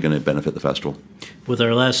is only going to benefit the festival. With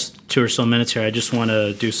our last 2 or so minutes here, I just want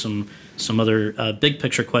to do some other big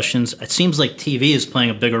picture questions. It seems like TV is playing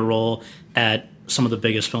a bigger role at some of the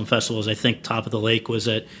biggest film festivals. I think Top of the Lake was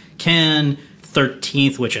at Cannes,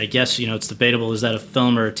 13th, which I guess it's debatable. Is that a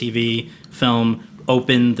film or a TV film?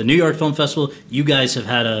 Open the New York Film Festival. You guys have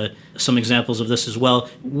had some examples of this as well.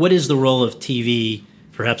 What is the role of TV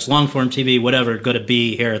perhaps long-form TV, whatever, going to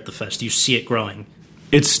be here at the Fest? Do you see it growing?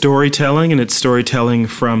 It's storytelling, and it's storytelling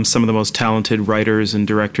from some of the most talented writers and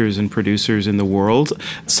directors and producers in the world.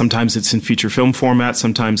 Sometimes it's in feature film format,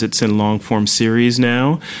 sometimes it's in long-form series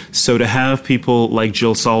now. So to have people like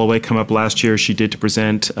Jill Soloway come up last year, she did to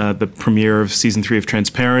present the premiere of Season 3 of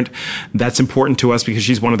Transparent, that's important to us because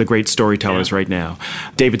she's one of the great storytellers right now.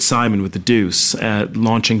 David Simon with The Deuce,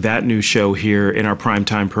 launching that new show here in our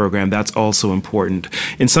primetime program, that's also important.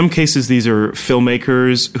 In some cases, these are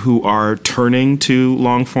filmmakers who are turning to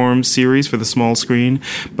long-form series for the small screen,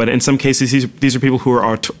 but in some cases these are people who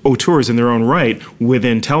are auteurs in their own right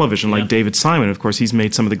within television, like David Simon. Of course, he's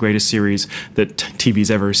made some of the greatest series that TV's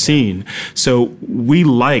ever seen. So we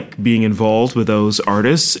like being involved with those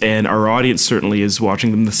artists, and our audience certainly is watching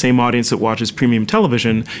them. The same audience that watches premium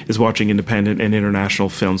television is watching independent and international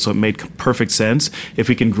films, so it made perfect sense. If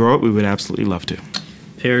we can grow it, we would absolutely love to.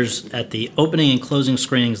 Piers, at the opening and closing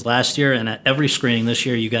screenings last year and at every screening this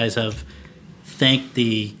year, you guys have thank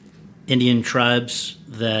the Indian tribes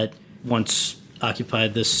that once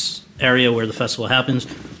occupied this area where the festival happens.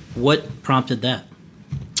 What prompted that?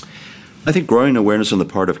 I think growing awareness on the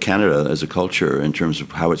part of Canada as a culture in terms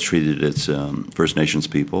of how it's treated its First Nations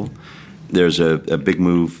people. There's a big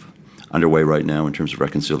move underway right now in terms of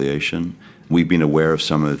reconciliation. We've been aware of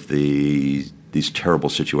some of these terrible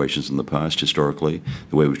situations in the past, historically,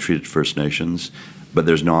 the way we've treated First Nations, but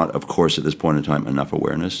there's not, of course, at this point in time, enough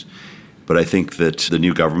awareness. But I think that the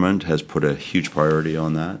new government has put a huge priority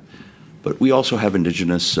on that. But we also have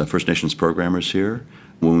Indigenous First Nations programmers here.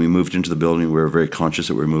 When we moved into the building, we were very conscious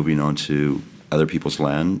that we were moving onto other people's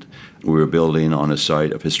land. We were building on a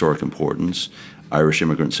site of historic importance. Irish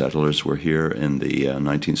immigrant settlers were here in the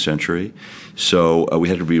 19th century. So we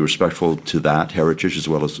had to be respectful to that heritage as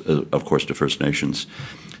well as, of course, to First Nations.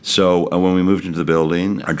 So when we moved into the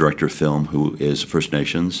building, our director of film, who is First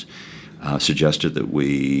Nations, suggested that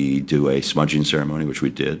we do a smudging ceremony, which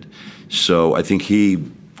we did. So I think he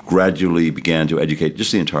gradually began to educate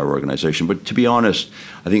just the entire organization. But to be honest,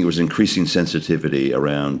 I think it was increasing sensitivity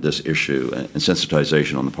around this issue and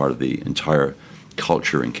sensitization on the part of the entire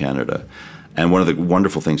culture in Canada. And one of the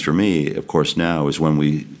wonderful things for me, of course, now is when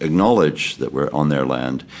we acknowledge that we're on their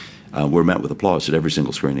land, we're met with applause at every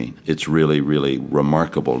single screening. It's really, really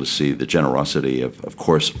remarkable to see the generosity of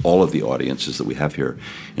course, all of the audiences that we have here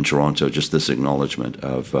in Toronto, just this acknowledgement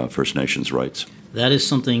of First Nations rights. That is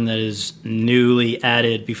something that is newly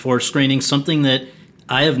added before screenings. Something that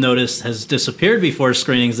I have noticed has disappeared before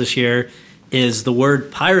screenings this year is the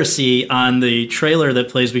word piracy on the trailer that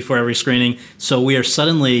plays before every screening. So we are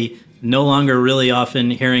suddenly no longer really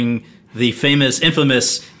often hearing the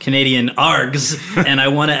infamous Canadian ARGs. And I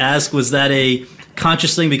want to ask, was that a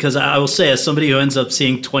conscious thing? Because I will say, as somebody who ends up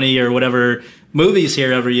seeing 20 or whatever movies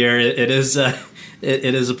here every year, it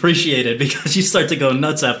is appreciated because you start to go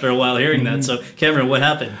nuts after a while hearing that. So, Cameron, what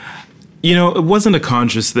happened? You know, it wasn't a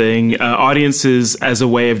conscious thing. Audiences, as a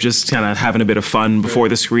way of just kind of having a bit of fun before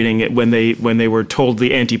the screening, when they were told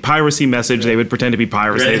the anti-piracy message, they would pretend to be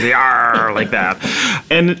pirates. They'd say, "Arr," like that.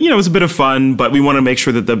 And, you know, it was a bit of fun, but we want to make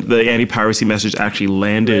sure that the anti-piracy message actually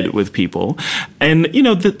landed with people. And, you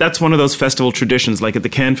know, that's one of those festival traditions. Like at the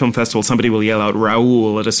Cannes Film Festival, somebody will yell out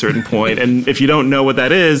Raoul at a certain point. And if you don't know what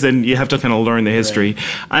that is, then you have to kind of learn the history.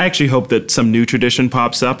 I actually hope that some new tradition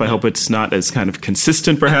pops up. I hope it's not as kind of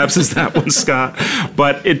consistent, perhaps, as that one, Scott.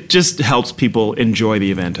 But it just helps people enjoy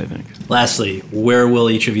the event, I think. Lastly, where will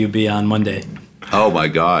each of you be on Monday? Oh, my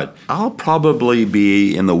God. I'll probably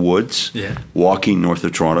be in the woods walking north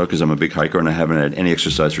of Toronto because I'm a big hiker and I haven't had any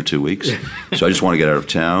exercise for 2 weeks. So I just want to get out of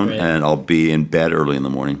town and I'll be in bed early in the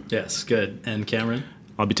morning. Yes, good. And Cameron?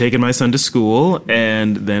 I'll be taking my son to school,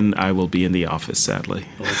 and then I will be in the office, sadly.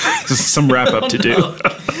 Some wrap-up to do. No.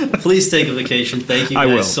 Please take a vacation. Thank you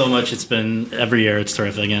guys so much. It's been every year. It's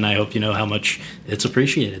terrific, and I hope you know how much it's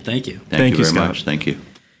appreciated. Thank you. Thank you very Scott. much. Thank you.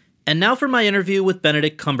 And now for my interview with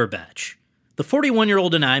Benedict Cumberbatch. The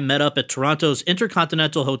 41-year-old and I met up at Toronto's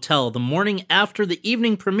Intercontinental Hotel the morning after the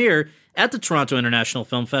evening premiere at the Toronto International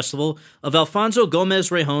Film Festival of Alfonso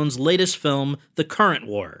Gomez-Rejon's latest film, The Current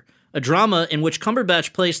War, a drama in which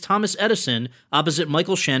Cumberbatch plays Thomas Edison opposite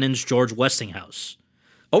Michael Shannon's George Westinghouse.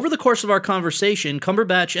 Over the course of our conversation,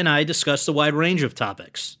 Cumberbatch and I discussed a wide range of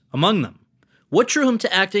topics. Among them, what drew him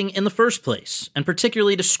to acting in the first place, and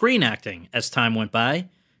particularly to screen acting as time went by,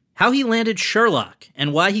 how he landed Sherlock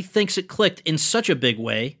and why he thinks it clicked in such a big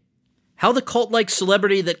way, how the cult-like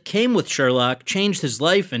celebrity that came with Sherlock changed his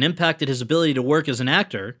life and impacted his ability to work as an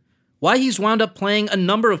actor, why he's wound up playing a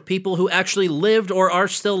number of people who actually lived or are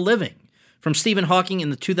still living, from Stephen Hawking in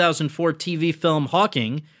the 2004 TV film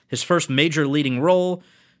Hawking, his first major leading role,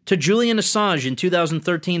 to Julian Assange in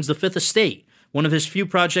 2013's The Fifth Estate, one of his few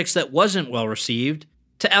projects that wasn't well received,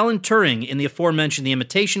 to Alan Turing in the aforementioned The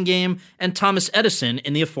Imitation Game, and Thomas Edison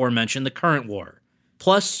in the aforementioned The Current War.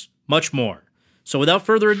 Plus, much more. So without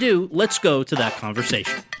further ado, let's go to that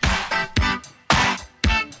conversation.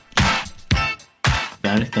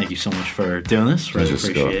 Benedict, thank you so much for doing this. Really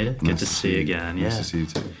appreciate it. Good to see you again. Nice to see you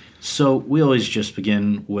too. So we always just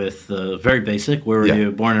begin with the very basic. Where were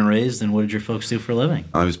you born and raised, and what did your folks do for a living?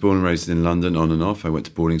 I was born and raised in London on and off. I went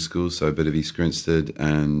to boarding school, so a bit of East Grinstead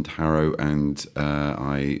and Harrow, and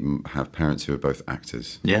I have parents who are both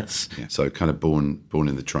actors. Yes. Yeah, so kind of born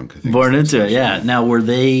in the trunk, I think. Born into it, yeah. Now, were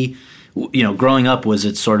they, growing up, was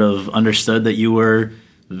it sort of understood that you were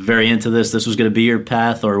very into this was going to be your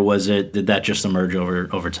path, or did that just emerge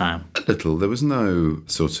over time? A little. There was no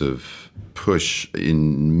sort of push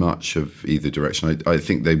in much of either direction. I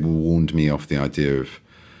think they warned me off the idea of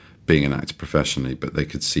being an actor professionally, but they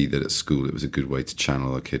could see that at school it was a good way to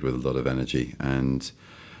channel a kid with a lot of energy, and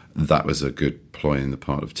that was a good ploy in the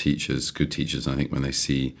part of teachers. Good teachers, I think, when they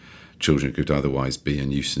see children who could otherwise be a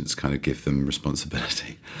nuisance, kind of give them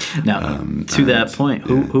responsibility. Now, to that point,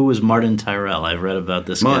 who was Martin Tyrrell? I've read about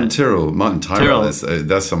this Martin guy. Tyrrell. Martin Tyrrell is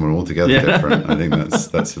that's someone altogether different. I think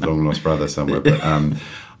that's a long lost brother somewhere. But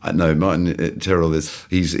no, Martin Tyrrell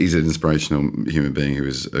he's an inspirational human being who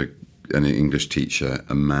is an English teacher,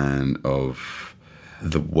 a man of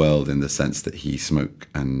the world in the sense that he smoked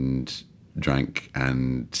and drank,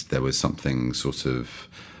 and there was something sort of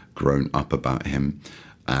grown up about him.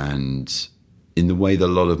 And in the way that a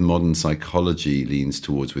lot of modern psychology leans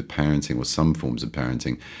towards with parenting, or some forms of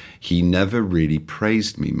parenting, he never really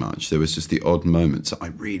praised me much. There was just the odd moments. I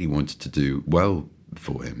really wanted to do well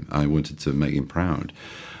for him. I wanted to make him proud.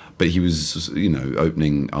 But he was,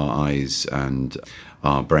 opening our eyes and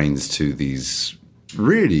our brains to these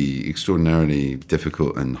really extraordinarily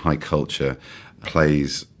difficult and high culture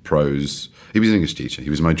plays, prose. He was an English teacher.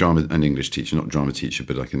 He was my drama and English teacher, not drama teacher,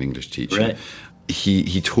 but like an English teacher. Right.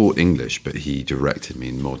 He taught English, but he directed me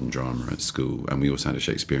in modern drama at school. And we also had a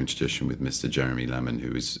Shakespearean tradition with Mr. Jeremy Lemon,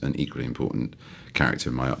 who was an equally important character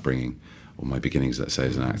in my upbringing, or my beginnings, let's say,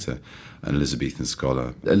 as an actor, an Elizabethan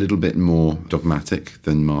scholar. A little bit more dogmatic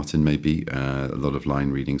than Martin, maybe, a lot of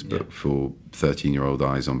line readings, but for 13-year-old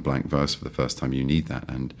eyes on blank verse for the first time, you need that.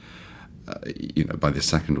 And, by the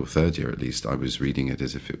second or third year, at least, I was reading it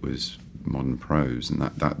as if it was modern prose, and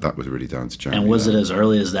that was really down to Jeremy. And was it as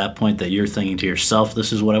early as that point that you're thinking to yourself,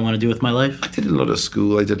 this is what I want to do with my life? I did a lot at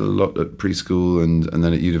school. I did a lot at preschool and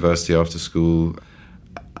then at university after school.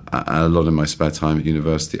 A lot in my spare time at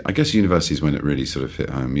university. I guess university is when it really sort of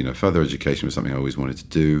hit home. Further education was something I always wanted to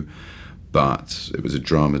do, but it was a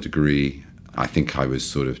drama degree. I think I was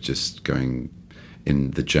sort of just going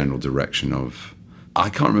in the general direction of, I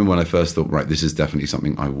can't remember when I first thought, right, this is definitely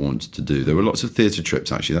something I want to do. There were lots of theatre trips,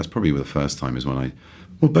 actually. That's probably the first time is when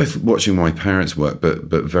both watching my parents work, but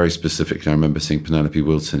very specifically, I remember seeing Penelope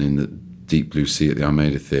Wilton in the Deep Blue Sea at the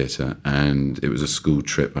Almeida Theatre, and it was a school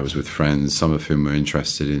trip. I was with friends, some of whom were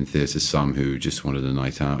interested in theatre, some who just wanted a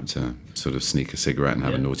night out to sort of sneak a cigarette and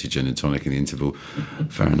have a naughty gin and tonic in the interval.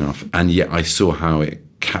 Fair enough. And yet I saw how it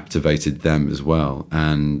captivated them as well,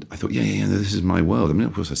 and I thought, this is my world. I mean,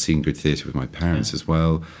 of course, I've seen good theatre with my parents as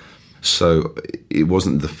well, so it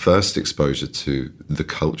wasn't the first exposure to the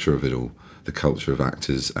culture of it all, the culture of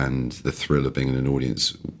actors and the thrill of being in an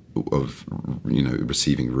audience, of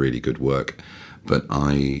receiving really good work. But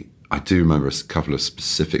I do remember a couple of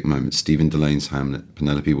specific moments: Stephen Delane's Hamlet,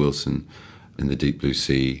 Penelope Wilson in The Deep Blue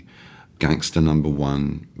Sea, Gangster No.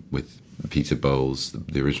 1 with Peter Bowles,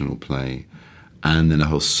 the original play, and then a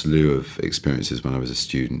whole slew of experiences when I was a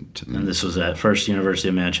student. And this was at first University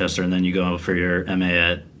of Manchester, and then you go for your MA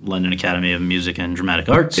at London Academy of Music and Dramatic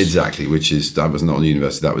Arts. Exactly, I was not on the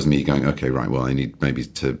university. That was me going, okay, right, well, I need maybe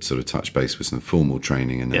to sort of touch base with some formal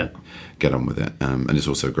training and then get on with it. And it's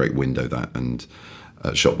also a great window, that, and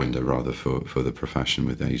a shop window, rather, for the profession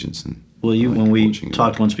with agents. And when we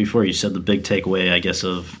talked once before, you said the big takeaway, I guess,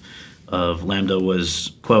 of Lambda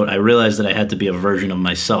was, quote, I realized that I had to be a version of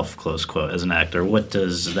myself, close quote, as an actor. What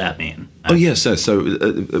does that mean? Oh, yes.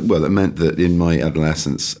 Well, it meant that in my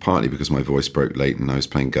adolescence, partly because my voice broke late and I was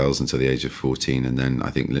playing girls until the age of 14, and then I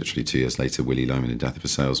think literally 2 years later, Willie Loman in Death of a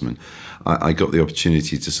Salesman, I got the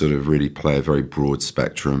opportunity to sort of really play a very broad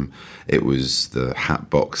spectrum. It was the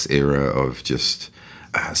Hatbox era of just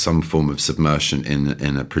some form of submersion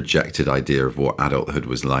in a projected idea of what adulthood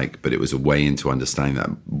was like, but it was a way into understanding that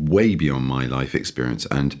way beyond my life experience.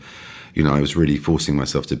 And, I was really forcing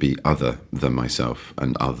myself to be other than myself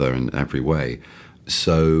and other in every way.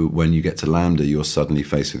 So when you get to Lambda, you're suddenly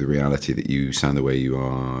faced with the reality that you sound the way you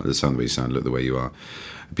are, sound the way you sound, look the way you are.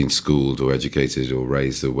 been schooled or educated or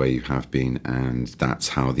raised the way you have been, and that's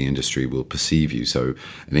how the industry will perceive you. So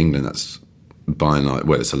in England, that's by and large,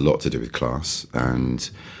 well, it's a lot to do with class, and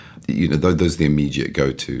those are the immediate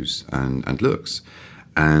go-tos and looks.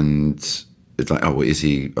 And it's like, oh, well, is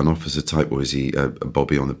he an officer type, or is he a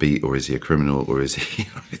Bobby on the beat, or is he a criminal, or is he?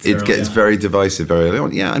 It gets very divisive very early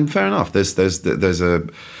on. Yeah, and fair enough. There's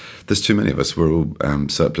too many of us. We're all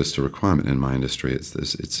surplus to requirement in my industry.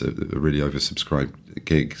 It's a really oversubscribed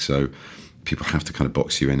gig, so people have to kind of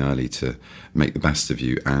box you in early to make the best of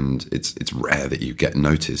you, and it's rare that you get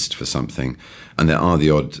noticed for something. And there are the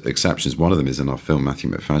odd exceptions. One of them is in our film, Matthew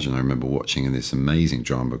McFadden. I remember watching in this amazing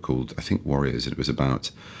drama called, I think, Warriors. It was about,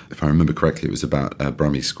 if I remember correctly, it was about a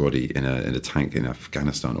Brummy squaddy in a tank in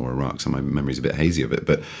Afghanistan or Iraq. So my memory's a bit hazy of it.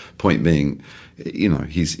 But point being,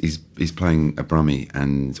 he's playing a Brummy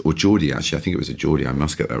or Geordie, actually. I think it was a Geordie. I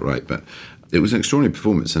must get that right. But it was an extraordinary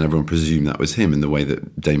performance, and everyone presumed that was him in the way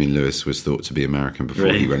that Damien Lewis was thought to be American before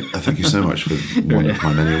he went, oh, thank you so much for one of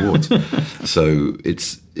my many awards. So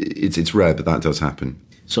it's rare, but that does happen.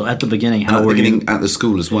 So at the beginning, at the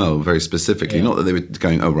school as well, very specifically, not that they were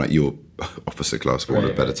going, oh, right, you're officer class, for want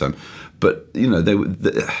of a better term, but,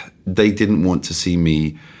 they didn't want to see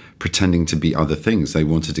me pretending to be other things. They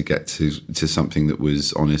wanted to get to something that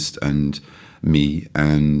was honest and me,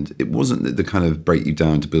 and it wasn't the kind of break you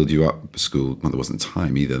down to build you up school. Well, there wasn't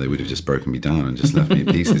time either. They would have just broken me down and just left me in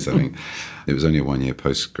pieces. I think it was only a 1-year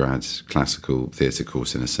post-grad classical theatre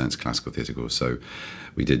course, in a sense, classical theatre course. So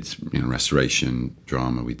we did restoration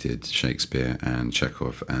drama, we did Shakespeare and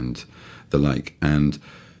Chekhov and the like, and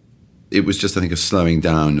it was just, I think, a slowing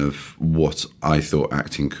down of what I thought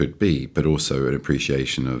acting could be, but also an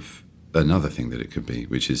appreciation of another thing that it could be,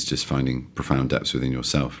 which is just finding profound depths within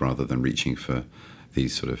yourself rather than reaching for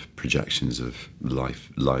these sort of projections of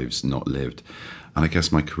lives not lived. And I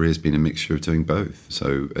guess my career's been a mixture of doing both.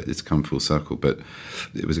 So it's come full circle, but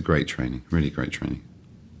it was a great training, really great training.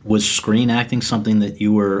 Was screen acting something that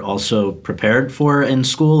you were also prepared for in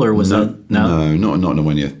school, or was that... No, not in a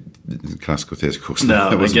 1-year classical theatre course. No,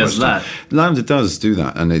 I guess that. LAMDA does do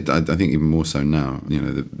that, and I think even more so now.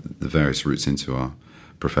 The various routes into our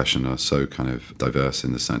profession are so kind of diverse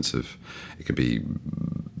in the sense of it could be,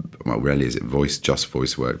 well, rarely is it just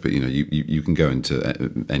voice work, but you can go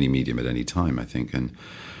into any medium at any time, I think. And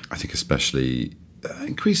I think especially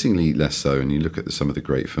increasingly less so, and you look at some of the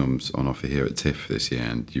great films on offer here at TIFF this year,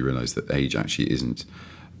 and you realise that age actually isn't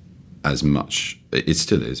as much. It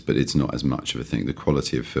still is, but it's not as much of a thing. The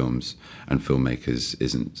quality of films and filmmakers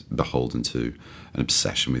isn't beholden to an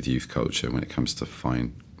obsession with youth culture when it comes to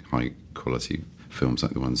fine, high quality films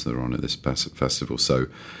like the ones that are on at this festival. So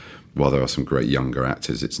while there are some great younger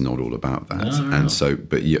actors, it's not all about that. No. And so,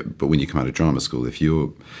 but when you come out of drama school, if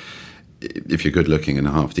you're good looking and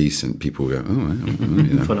half decent, people go,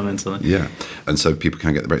 put them into it. Yeah, and so people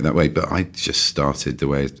can get the break that way. But I just started the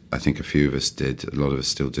way I think a few of us did, a lot of us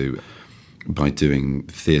still do, by doing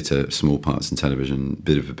theatre, small parts in television,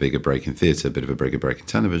 bit of a bigger break in theatre, bit of a bigger break in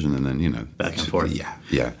television, and then back and forth.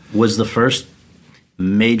 Yeah. Was the first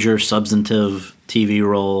major substantive TV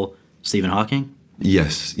role Stephen Hawking?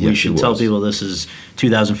 Yes, we should tell people this is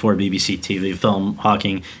 2004 BBC TV film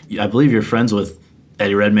Hawking. I believe you're friends with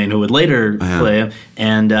Eddie Redmayne, who would later play him,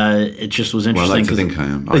 and it just was interesting. Well, I like to think I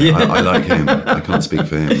am. I like him. I can't speak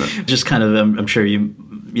for him. But. Just kind of, I'm sure you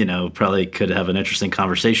probably could have an interesting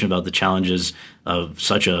conversation about the challenges of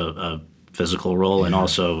such a physical role and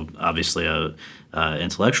also obviously a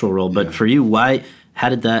intellectual role. But for you, how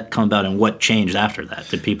did that come about, and what changed after that?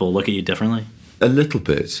 Did people look at you differently? A little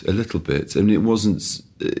bit. I mean,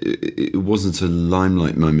 it wasn't a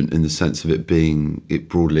limelight moment in the sense of it being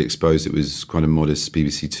broadly exposed. It was quite a modest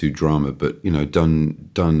BBC Two drama, but done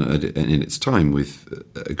in its time with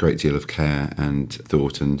a great deal of care and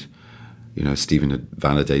thought. And Stephen had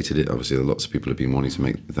validated it. Obviously, lots of people have been wanting to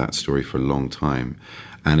make that story for a long time,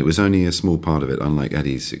 and it was only a small part of it. Unlike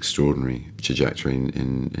Eddie's extraordinary trajectory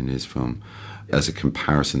in his film. As a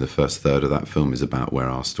comparison, the first third of that film is about where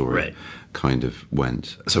our story kind of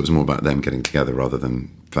went. So it was more about them getting together rather than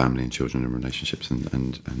family and children and relationships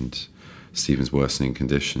and Stephen's worsening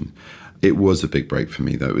condition. It was a big break for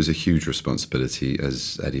me, though. It was a huge responsibility,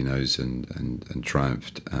 as Eddie knows and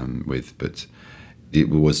triumphed with. But it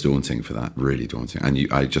was daunting for that, really daunting. And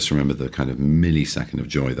I just remember the kind of millisecond of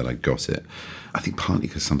joy that I got it. I think partly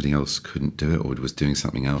because somebody else couldn't do it or was doing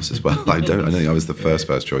something else as well. I don't think I was the first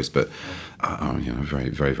choice, but very,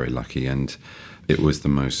 very, very lucky. And it was the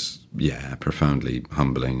most, profoundly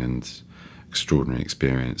humbling and extraordinary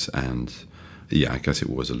experience. And yeah, I guess it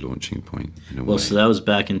was a launching point in a way. Well, so that was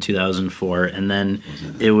back in 2004, and then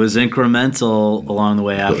it was incremental along the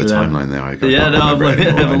way after got the that. timeline there. I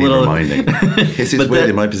I'm a little reminding. It's weird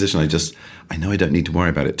in my position. I know I don't need to worry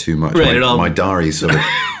about it too much. Right, my diary's sort of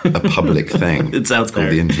a public thing. It's out there.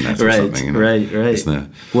 Called the internet or something. You know? Right. Isn't it?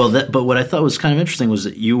 Well, but what I thought was kind of interesting was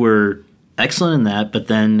that you were excellent in that, but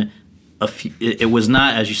then it was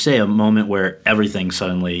not, as you say, a moment where everything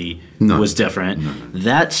suddenly was different. No.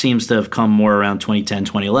 That seems to have come more around 2010,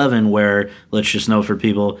 2011, where, let's just know for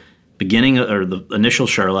people, the initial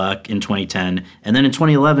Sherlock in 2010, and then in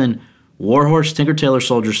 2011, Warhorse, Tinker Tailor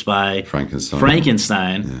Soldier Spy,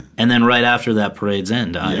 Frankenstein, yeah. And then right after that, Parade's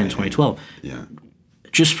End in 2012. Yeah.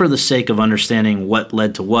 Just for the sake of understanding what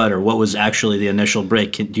led to what, or what was actually the initial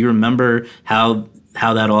break, do you remember how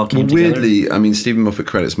that all came together? Weirdly, I mean, Stephen Moffat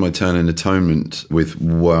credits My Turn in Atonement with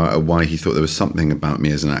why he thought there was something about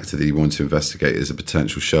me as an actor that he wanted to investigate as a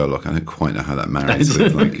potential Sherlock. I don't quite know how that marries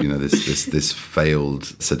with, this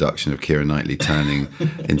failed seduction of Keira Knightley turning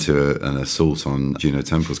into an assault on Juno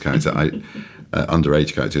Temple's character.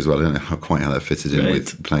 Underage character as well. I don't know quite how that fitted in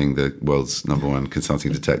with playing the world's #1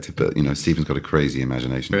 consulting detective, but Stephen's got a crazy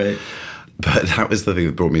imagination. Right. But that was the thing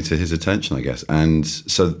that brought me to his attention, I guess. And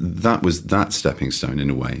so that was that stepping stone in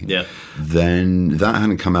a way. Yeah. Then that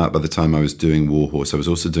hadn't come out by the time I was doing Warhorse. I was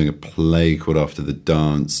also doing a play called After the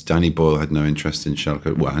Dance. Danny Boyle had no interest in Sherlock.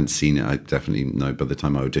 Well, I hadn't seen it. I definitely know by the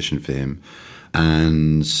time I auditioned for him.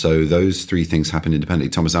 And so those three things happened independently.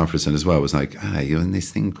 Thomas Alfredson as well was like, hey, you're in this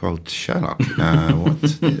thing called Sherlock. What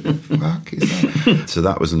the fuck is that? So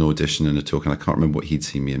that was an audition and a talk, and I can't remember what he'd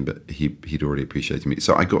seen me in, but he'd already appreciated me.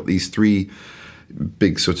 So I got these three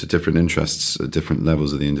big sort of different interests at different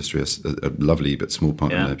levels of the industry. A lovely but small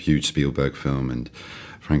part in a huge Spielberg film, and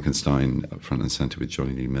Frankenstein up front and center with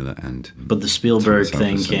Johnny Lee Miller. But the Spielberg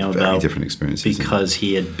thing came about different experiences because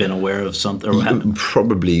he had been aware of something.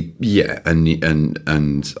 Probably, yeah,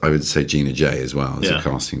 and I would say Gina J as well as a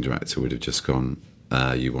casting director would have just gone,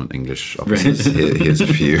 you want English officers? Here's a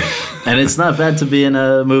few. And it's not bad to be in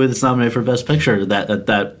a movie that's nominated for Best Picture at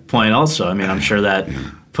that point also. I mean, I'm sure that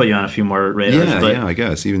put you on a few more radars. Yeah, I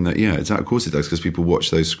guess. Even that, of course it does, because people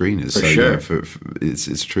watch those screeners. For sure. Yeah,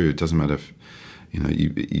 it's true. It doesn't matter if,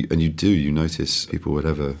 you notice people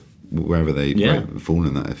wherever they fall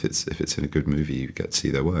in that. If it's in a good movie, you get to see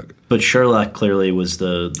their work. But Sherlock clearly was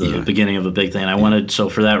the beginning of a big thing. And I wanted, so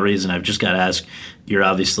for that reason, I've just got to ask, you're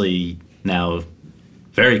obviously now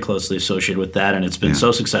very closely associated with that, and it's been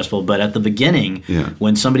so successful. But at the beginning,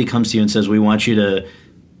 when somebody comes to you and says, we want you to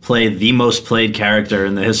play the most played character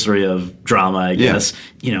in the history of drama, I guess.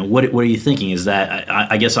 What are you thinking? Is that,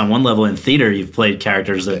 I guess on one level in theater you've played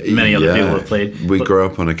characters that many other people have played. We grow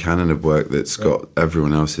up on a canon of work that's got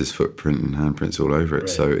everyone else's footprint and handprints all over it. Right.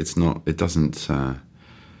 So it doesn't.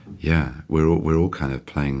 We're all kind of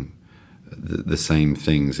playing the same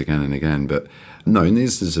things again and again. But no, in the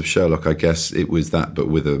instance of Sherlock, I guess it was that, but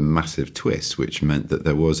with a massive twist, which meant that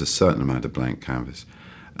there was a certain amount of blank canvas,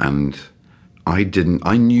 and I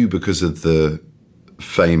knew because of the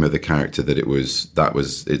fame of the character that it was going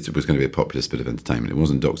to be a populist bit of entertainment. It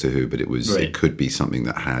wasn't Doctor Who, but it could be something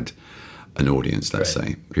that had an audience, let's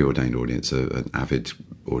say, preordained audience, an avid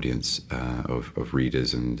audience of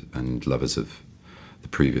readers and lovers of the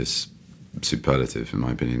previous superlative, in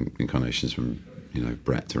my opinion, incarnations from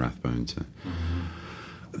Brett to Rathbone to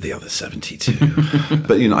the other 72.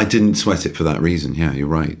 But I didn't sweat it for that reason. Yeah, you're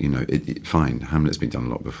right. Fine. Hamlet's been done a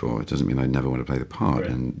lot before. It doesn't mean I never want to play the part.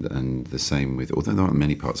 Right. And the same with, although there aren't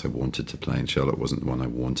many parts I wanted to play, and Sherlock wasn't the one I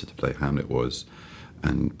wanted to play. Hamlet was,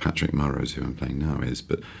 and Patrick Melrose, who I'm playing now, is.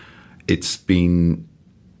 But it's been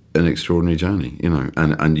an extraordinary journey,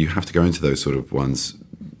 and you have to go into those sort of ones.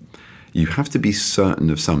 You have to be certain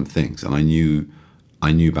of some things, and I knew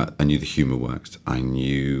the humour worked. I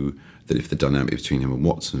knew that if the dynamic between him and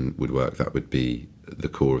Watson would work, that would be the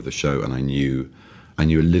core of the show. And I knew a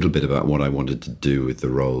little bit about what I wanted to do with the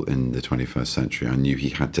role in the 21st century. I knew he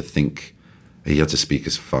had to speak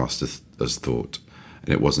as fast as thought. And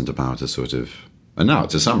it wasn't about a sort of, and now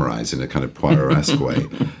to summarise in a kind of Poirot-esque way,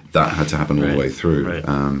 that had to happen all the way through. Right.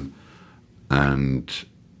 And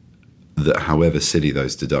that however silly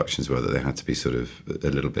those deductions were, that they had to be sort of a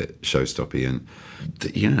little bit showstoppy, and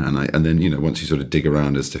then once you sort of dig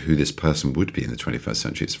around as to who this person would be in the 21st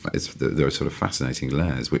century, there are sort of fascinating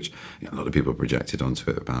layers which a lot of people projected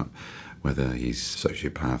onto it about whether he's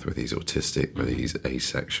sociopath, whether he's autistic, whether he's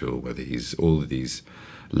asexual, whether he's all of these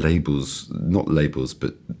labels, not labels,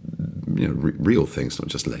 but real things, not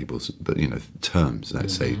just labels, but terms,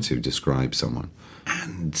 let's say, to describe someone.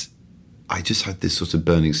 And I just had this sort of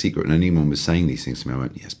burning secret, and anyone was saying these things to me, I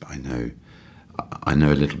went, yes, but I I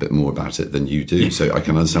know a little bit more about it than you do, so I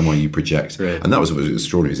can understand why you project. Right. And that was what was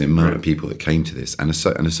extraordinary, the amount of people that came to this and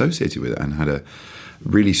associated with it and had a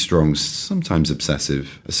really strong, sometimes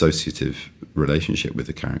obsessive, associative relationship with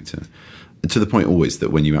the character. To the point always that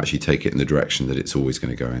when you actually take it in the direction that it's always going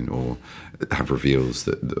to go in, or have reveals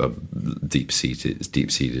that are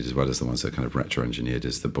deep-seated as well as the ones that are kind of retro-engineered,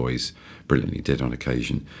 as the boys brilliantly did on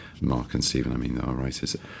occasion, Mark and Stephen, our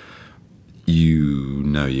writers, you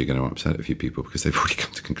know you're going to upset a few people because they've already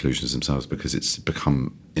come to conclusions themselves because it's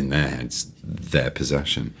become, in their heads, their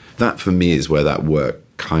possession. That, for me, is where that work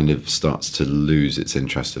kind of starts to lose its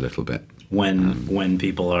interest a little bit. When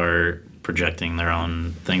people are projecting their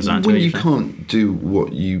own things onto it. When you can't do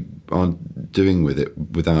what you are doing with it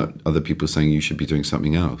without other people saying you should be doing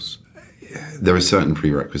something else. There are certain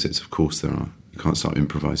prerequisites, of course there are. You can't start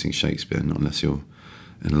improvising Shakespeare, not unless you're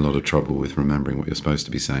in a lot of trouble with remembering what you're supposed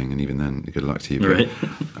to be saying, and even then, good luck to you. Right.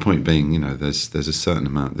 Point being, there's a certain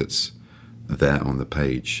amount that's there on the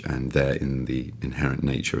page and there in the inherent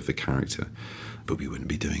nature of the character, but we wouldn't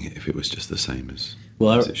be doing it if it was just the same as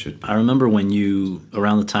it should be. I remember when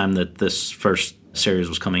around the time that this first series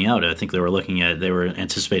was coming out, I think they were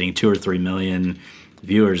anticipating 2 or 3 million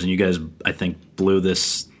viewers, and you guys, I think, blew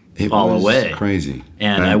this all away. It was crazy.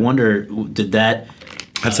 And I wonder, did that...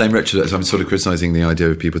 I'd say, Richard, I'm sort of criticising the idea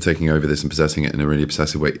of people taking over this and possessing it in a really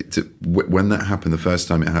obsessive way. When that happened the first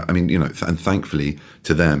time, and thankfully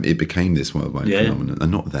to them, it became this worldwide phenomenon,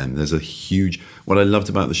 and not them. There's a huge... What I loved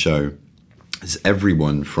about the show is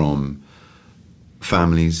everyone from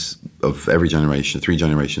families of every generation, 3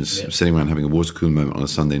 generations, sitting around having a water cooler moment on a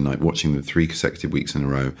Sunday night, watching them 3 consecutive weeks in a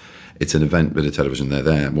row. It's an event, bit of television. They're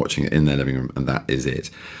there watching it in their living room, and that is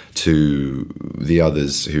it. To the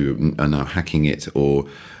others who are now hacking it or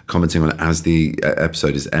commenting on it as the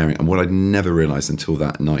episode is airing. And what I'd never realised until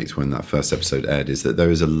that night when that first episode aired is that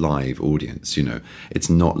there is a live audience. It's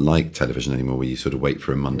not like television anymore where you sort of wait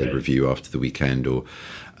for a Monday review after the weekend or,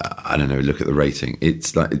 look at the rating.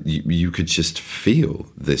 It's like you could just feel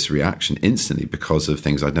this reaction instantly because of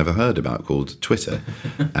things I'd never heard about called Twitter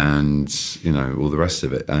and, all the rest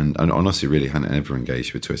of it. And honestly, really hadn't ever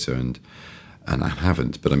engaged with Twitter and I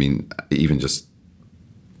haven't. But I mean, even just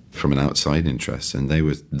from an outside interest, and they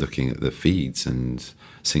were looking at the feeds and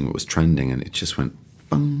seeing what was trending, and it just went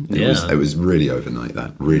bang. It was really overnight,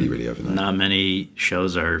 that. Really, really overnight. Not many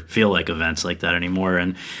shows feel like events like that anymore.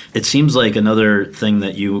 And it seems like another thing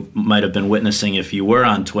that you might have been witnessing if you were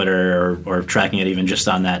on Twitter or tracking it even just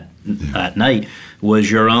on that night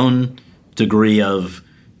was your own degree of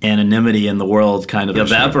anonymity in the world kind of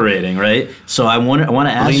evaporating, right? So I want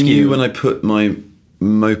to ask you... I knew when I put my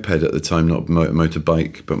moped at the time, not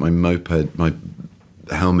motorbike, but my moped, my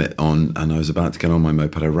helmet on, and I was about to get on my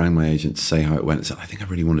moped, I rang my agent to say how it went. I said, I think I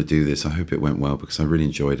really want to do this. I hope it went well because I really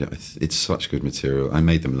enjoyed it. It's such good material. I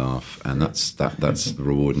made them laugh, and that's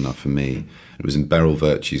reward enough for me. It was in Beryl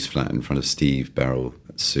Virtue's flat in front of Steve, Beryl,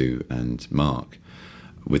 Sue, and Mark,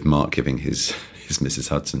 with Mark giving his Mrs.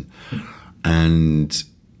 Hudson. And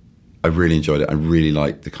I really enjoyed it. I really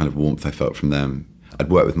liked the kind of warmth I felt from them. I'd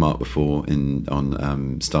worked with Mark before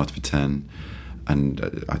on Starter for 10,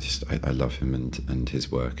 and I love him and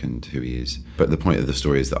his work and who he is. But the point of the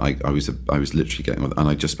story is that I was literally getting on, and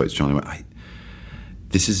I just spoke to John and I went,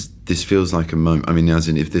 this feels like a moment. I mean, as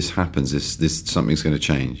in, if this happens, this something's going to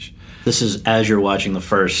change. This is as you're watching the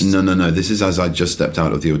first... No. This is as I just stepped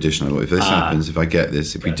out of the audition. I thought, if this happens, if I get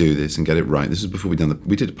this, if we do this and get it right. This was before we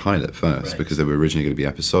did a pilot first because they were originally going to be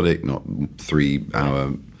episodic, not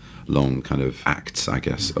 3-hour long kind of acts, I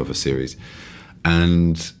guess, of a series.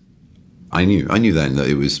 And I knew then that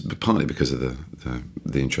it was partly because of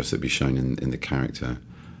the interest that would be shown in the character.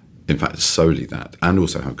 In fact, solely that, and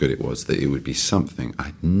also how good it was, that it would be something. I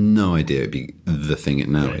had no idea it'd be the thing it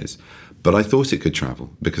now is. But I thought it could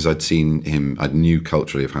travel because I'd seen him. I knew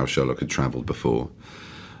culturally of how Sherlock had travelled before.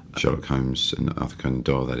 Sherlock Holmes and Arthur Conan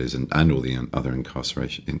Doyle, that is, and all the other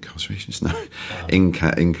incarcerations. No,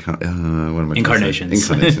 what am I incarnations.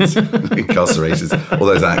 Incarcerations. All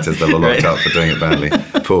those actors that were locked up for doing it badly.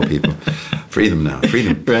 Poor people. Free them now. Free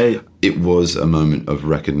them. Right. It was a moment of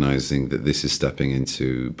recognising that this is stepping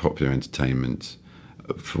into popular entertainment,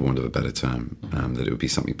 for want of a better term, that it would be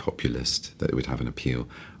something populist, that it would have an appeal.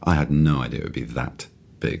 I had no idea it would be that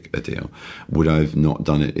big a deal. Would I have not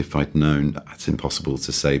done it if I'd known? That's impossible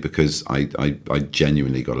to say because I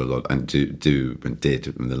genuinely got a lot, and did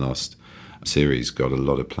in the last series, got a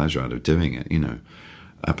lot of pleasure out of doing it,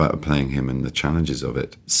 about playing him and the challenges of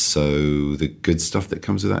it. So the good stuff that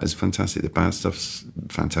comes with that is fantastic. The bad stuff's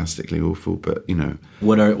fantastically awful, but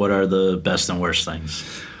What are the best and worst things?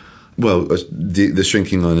 Well, the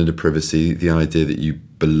shrinking line into privacy, the idea that you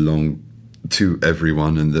belong to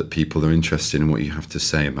everyone, and that people are interested in what you have to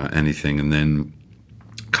say about anything, and then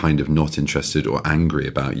kind of not interested or angry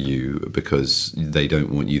about you because they don't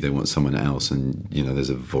want you, they want someone else. And, you know, there's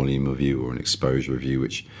a volume of you or an exposure of you,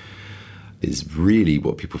 which is really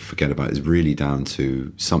what people forget about, is really down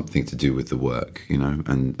to something to do with the work, you know,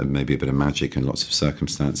 and maybe a bit of magic and lots of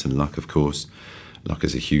circumstance and luck, of course. Luck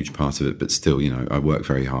is a huge part of it, but still, you know, I work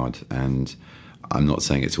very hard, and I'm not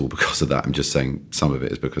saying it's all because of that. I'm just saying some of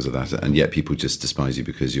it is because of that. And yet people just despise you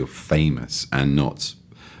because you're famous and not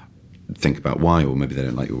think about why, or maybe they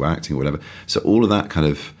don't like your acting or whatever. So all of that kind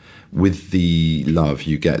of, with the love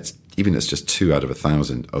you get, even if it's just 2 out of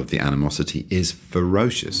 1,000 of the animosity, is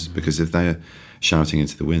ferocious, because if they're shouting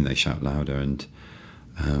into the wind, they shout louder. And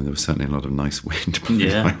there was certainly a lot of nice wind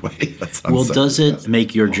my way. Well, does it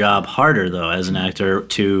make your job harder, though, as an actor,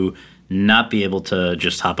 to not be able to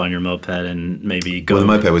just hop on your moped and maybe go? Well, the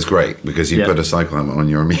moped was great because you put a cycle helmet on,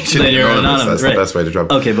 you're immediately anonymous. That's the best way to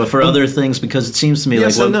travel. Okay, but for other things, because it seems to me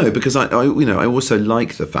yes, like... Yes, no, because I also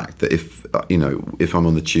like the fact that if I'm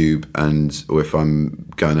on the tube or if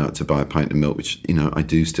I'm going out to buy a pint of milk, which, you know, I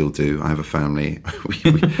do still do. I have a family.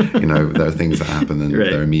 You know, there are things that happen and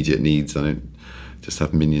there are immediate needs. I don't just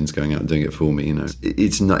have minions going out and doing it for me, you know.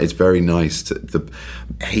 It's very nice. The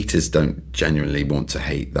haters don't genuinely want to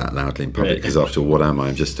hate that loudly in public, because after all, what am I?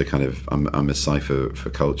 I'm just I'm a cipher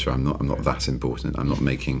for culture. I'm not that important. I'm not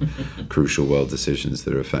making crucial world decisions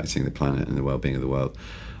that are affecting the planet and the well-being of the world.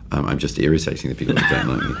 I'm just irritating the people that don't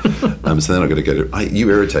like me. So they're not going to go you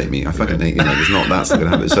irritate me. I fucking hate, you know, that's not going to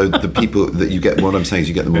happen. So the people that you get, what I'm saying is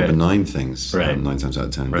you get the more benign things 9 times out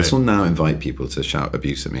of 10. This will now invite people to shout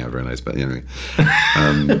abuse at me, I've realised, but anyway.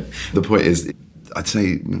 The point is, I'd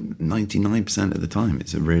say 99% of the time,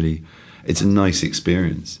 it's a nice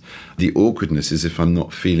experience. The awkwardness is if I'm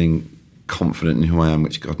not feeling confident in who I am,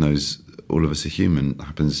 which God knows all of us are human,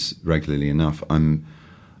 happens regularly enough. I'm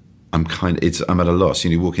at a loss.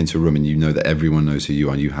 You walk into a room and you know that everyone knows who you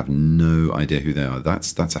are and you have no idea who they are.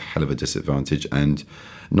 That's a hell of a disadvantage, and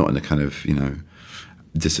not in a kind of, you know,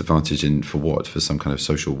 disadvantage for some kind of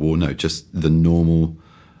social war. No, just the normal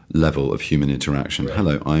level of human interaction.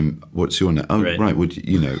 Hello, what's your name? Oh, right. Would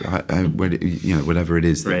you know, whatever it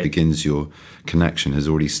is that begins your connection has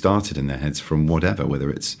already started in their heads from whether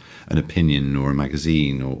it's an opinion or a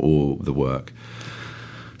magazine or the work.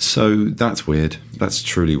 So that's weird. That's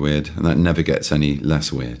truly weird. And that never gets any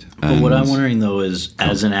less weird. But what I'm wondering, though, is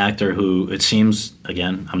as an actor who, it seems,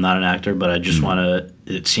 again, I'm not an actor, but I just want to,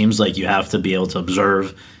 it seems like you have to be able to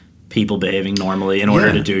observe people behaving normally in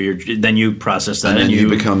order to do then you process that. And then you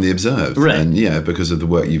become the observed. Right. And because of the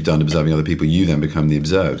work you've done observing other people, you then become the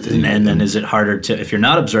observed. And then is it harder to, if you're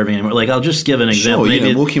not observing anymore? Like, I'll just give an example.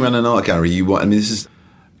 Sure, walking around an art gallery, this is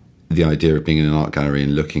the idea of being in an art gallery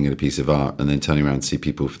and looking at a piece of art and then turning around and see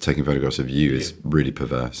people taking photographs of you is really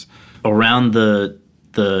perverse. Around the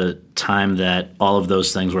time that all of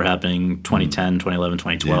those things were happening, 2010, 2011,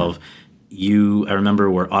 2012, you, I remember,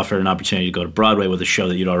 were offered an opportunity to go to Broadway with a show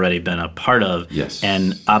that you'd already been a part of,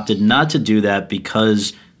 and opted not to do that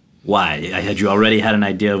because... Why? Had you already had an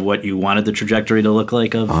idea of what you wanted the trajectory to look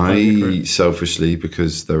like? Selfishly,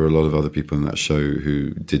 because there were a lot of other people in that show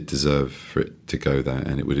who did deserve for it to go there,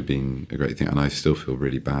 and it would have been a great thing. And I still feel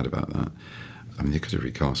really bad about that. I mean, they could have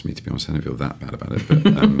recast me, to be honest. I don't feel that bad about it,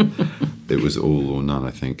 but it was all or none,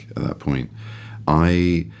 I think, at that point.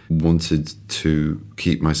 I wanted to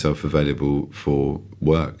keep myself available for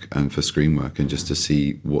work and for screen work and just to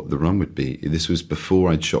see what the run would be. This was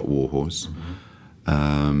before I'd shot Warhorse.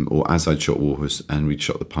 Or as I'd shot Warhorse and we'd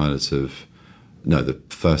shot the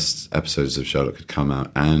first episodes of Sherlock had come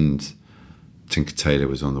out and Tinker Tailor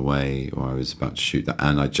was on the way, or I was about to shoot that,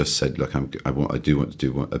 and I just said, look, I do want to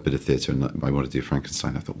do a bit of theatre, and I want to do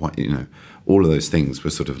Frankenstein. I thought, all of those things were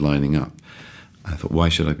sort of lining up. I thought,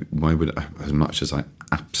 why would I, as much as I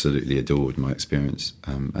absolutely adored my experience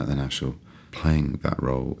at the National playing that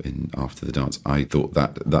role in After the Dance, I thought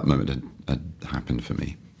that moment had happened for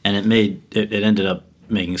me. And it ended up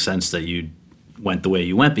making sense that you went the way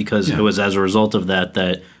you went, because it was as a result of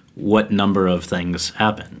that what number of things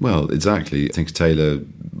happened. Well, exactly. I think Taylor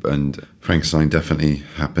and Frankenstein definitely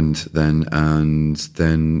happened then, and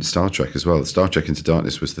then Star Trek as well. Star Trek Into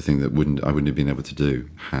Darkness was the thing that I wouldn't have been able to do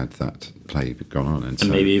had that play gone on. And so,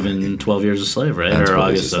 maybe even 12 Years a Slave, right? Or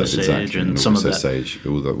August Osage, exactly. and some of that. Osage,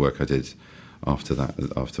 all that work I did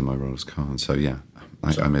after my role as Khan. So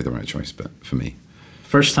I made the right choice, but for me.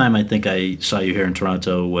 First time I think I saw you here in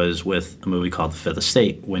Toronto was with a movie called The Fifth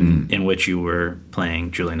Estate, in which you were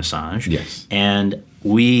playing Julian Assange. Yes. And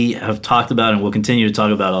we have talked about, and we'll continue to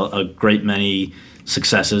talk about, a great many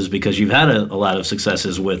successes, because you've had a lot of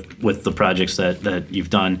successes with the projects that you've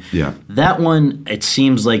done. Yeah. That one, it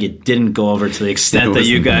seems like it didn't go over to the extent that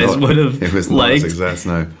you guys would have It was liked. not a success,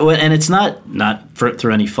 no. Well, and it's not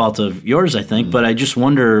through any fault of yours, I think, but I just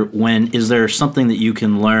wonder, is there something that you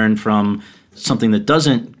can learn from something that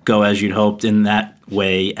doesn't go as you'd hoped in that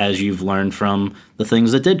way as you've learned from the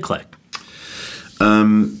things that did click?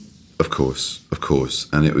 Of course.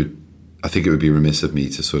 And I think it would be remiss of me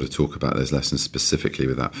to sort of talk about those lessons specifically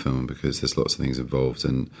with that film, because there's lots of things involved.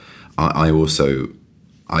 And I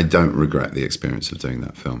don't regret the experience of doing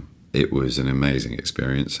that film. It was an amazing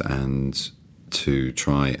experience, and to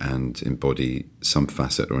try and embody some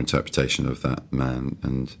facet or interpretation of that man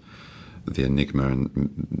and the enigma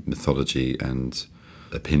and mythology and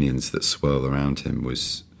opinions that swirl around him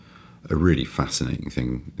was a really fascinating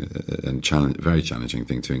thing and very challenging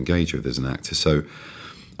thing to engage with as an actor. So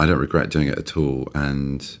I don't regret doing it at all,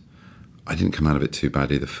 and I didn't come out of it too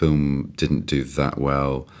badly. The film didn't do that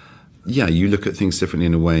well. Yeah, you look at things differently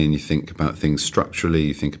in a way, and you think about things structurally,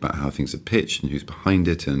 you think about how things are pitched and who's behind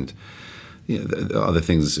it, and there are other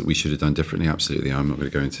things that we should have done differently, absolutely. I'm not going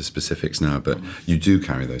to go into specifics now, but you do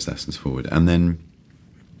carry those lessons forward. And then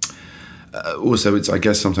also, it's, I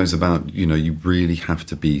guess, sometimes about, you really have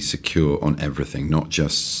to be secure on everything, not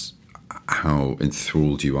just how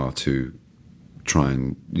enthralled you are to try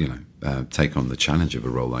and, take on the challenge of a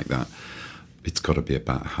role like that. It's got to be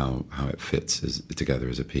about how it fits together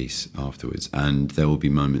as a piece afterwards. And there will be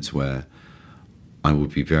moments where I will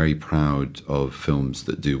be very proud of films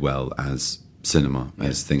that do well as cinema,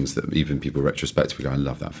 as things that even people retrospectively go, I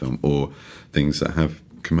love that film, or things that have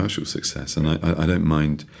commercial success. And I don't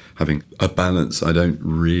mind having a balance. I don't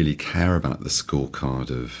really care about the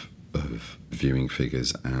scorecard of viewing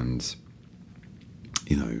figures and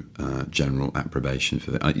general approbation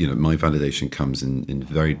for that. My validation comes in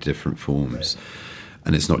very different forms,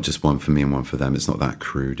 and it's not just one for me and one for them. It's not that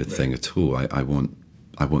crude a thing at all. I want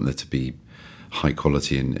there to be high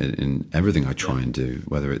quality in everything I try and do,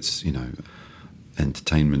 whether it's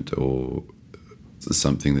entertainment or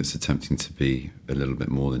something that's attempting to be a little bit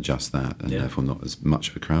more than just that, and therefore not as much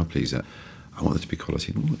of a crowd pleaser. I want there to be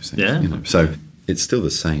quality in all those things. Yeah. So it's still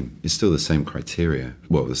the same. It's still the same criteria.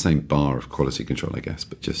 Well, the same bar of quality control, I guess,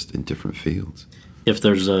 but just in different fields. If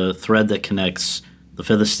there's a thread that connects The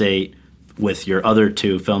Fifth Estate with your other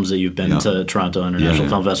two films that you've been to Toronto International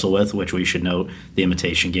Film Festival with, which we should note, The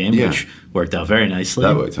Imitation Game, which worked out very nicely.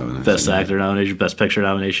 That worked out nicely. Best Actor nomination, Best Picture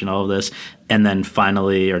nomination, all of this. And then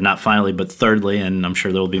finally, or not finally, but thirdly, and I'm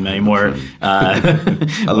sure there will be many more, with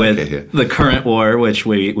The Current War, which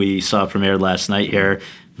we saw premiered last night here.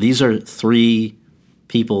 These are three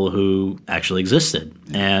people who actually existed.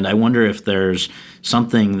 And I wonder if there's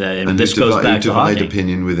something that, and this goes back to divide hockey.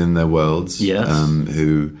 opinion within their worlds,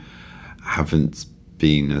 who haven't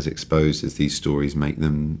been as exposed as these stories make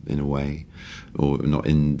them, in a way, or not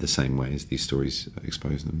in the same way as these stories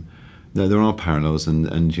expose them. There are parallels, and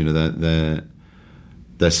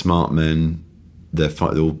they're smart men.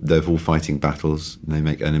 They're all fighting battles. And they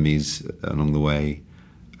make enemies along the way,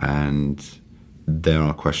 and there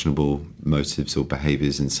are questionable motives or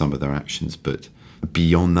behaviours in some of their actions, but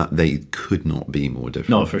beyond that, they could not be more different.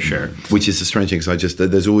 No, for sure. Which is a strange thing, because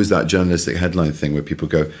there's always that journalistic headline thing where people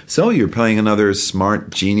go, "So you're playing another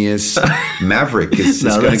smart genius maverick?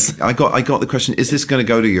 I got the question: is this going to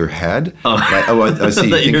go to your head? I see.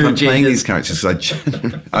 You think I'm playing these characters?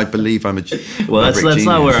 I believe I'm a. Well, that's genius.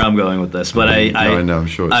 Not where I'm going with this, but I know. I'm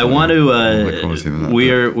sure. I want to. We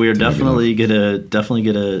are definitely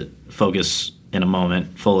gonna focus in a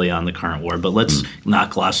moment fully on The Current War, but let's not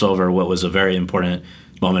gloss over what was a very important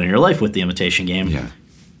moment in your life with The Imitation Game. Yeah.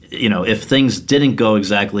 If things didn't go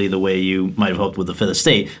exactly the way you might have hoped with The Fifth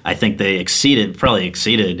Estate, I think they probably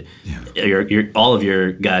exceeded all of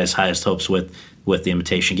your guys' highest hopes with The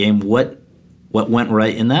Imitation Game. What went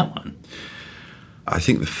right in that one? I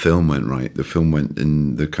think the film went right. The film went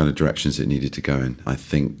in the kind of directions it needed to go in. I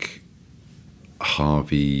think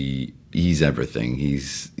Harvey, he's everything.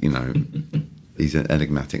 He's he's an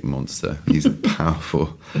enigmatic monster. He's a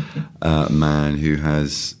powerful man who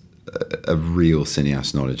has a real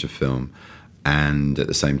cineast knowledge of film, and at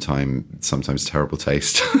the same time, sometimes terrible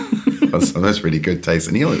taste. Sometimes really good taste,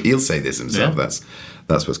 and he'll say this himself. Yeah.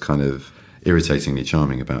 That's what's kind of irritatingly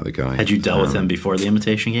charming about the guy. Had you dealt with him before The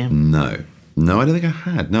Imitation Game? No, I don't think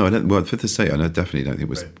I had. No, I don't. Well, Fifth Estate, I definitely don't think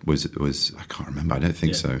it was. I can't remember. I don't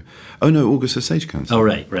think so. Oh no, August Osage Council. Oh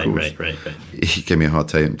right. He gave me a hard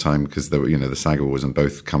time because there were, the SAG Awards and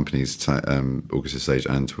both companies, August Osage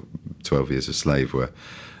and 12 Years a Slave, were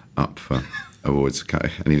up for awards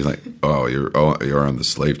guy, and he was like, "Oh, you're on the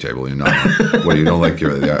slave table. You're not. Well, you don't like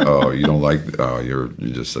your. You don't like. Oh, you're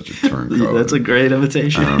just such a turncoat." That's a great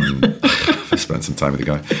imitation. I spent some time with the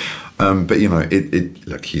guy, but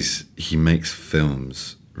look, he makes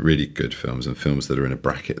films, really good films, and films that are in a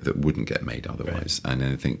bracket that wouldn't get made otherwise. Right. And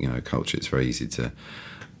I think culture. It's very easy to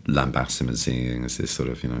lambast him and seeing as this sort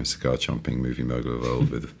of cigar chomping movie mogul of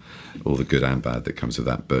old with all the good and bad that comes with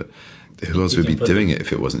that, but. Who else would be doing it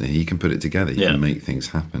if it wasn't him? He can put it together. He can make things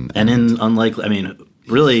happen. And in unlikely,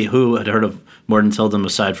 really, who had heard of Morton Tilden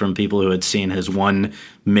aside from people who had seen his one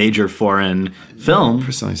major foreign film?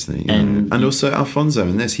 Precisely. And also Alfonso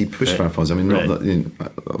in this. He pushed for Alfonso.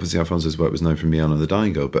 Obviously Alfonso's work was known from Beyond the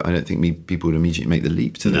Dying Girl, but I don't think people would immediately make the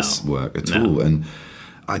leap to this work at all. And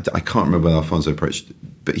I can't remember whether Alfonso approached,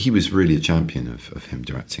 but he was really a champion of him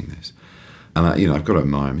directing this. And I've got to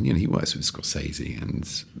admire him. He works with Scorsese and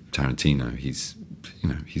Tarantino. He's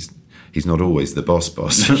not always the boss.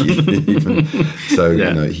 Even.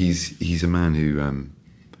 So he's a man who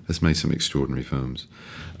has made some extraordinary films,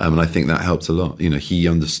 and I think that helped a lot. He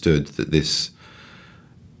understood that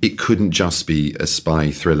it couldn't just be a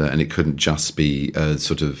spy thriller, and it couldn't just be a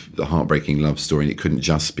sort of a heartbreaking love story, and it couldn't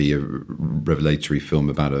just be a revelatory film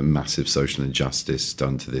about a massive social injustice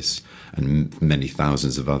done to this and many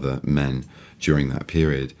thousands of other men during that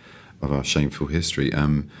period of our shameful history.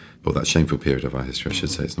 Or that shameful period of our history, I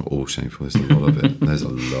should say. It's not all shameful. There's a lot of it. There's a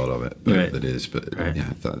lot of it, but that is. But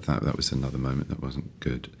that was another moment that wasn't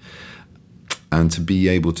good. And to be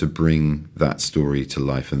able to bring that story to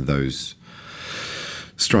life and those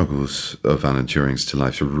struggles of Alan Turing's to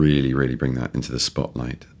life, to really, really bring that into the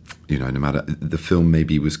spotlight. No matter the film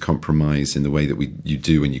maybe was compromised in the way that you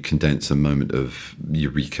do when you condense a moment of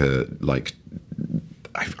eureka, like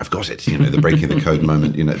I've got it, the breaking the code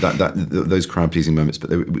moment, that those crowd pleasing moments,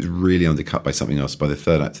 but it was really undercut by something else. By the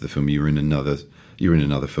third act of the film, you were in another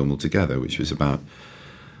film altogether, which was about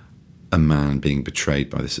a man being betrayed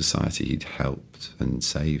by the society he'd helped and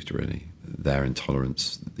saved. Really, their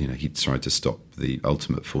intolerance. He tried to stop the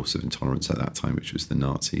ultimate force of intolerance at that time, which was the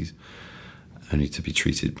Nazis, only to be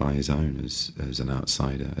treated by his own as an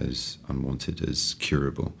outsider, as unwanted, as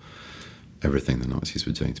curable. Everything the Nazis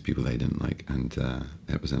were doing to people they didn't like, and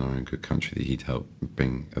it was in our own good country that he'd helped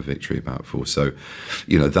bring a victory about for. So,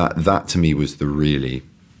 that to me was the really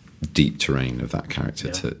deep terrain of that character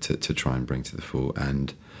to try and bring to the fore,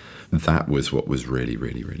 and that was what was really,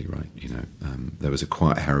 really, really right. There was a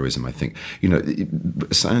quiet heroism, I think.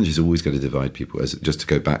 Assange is always going to divide people. Just to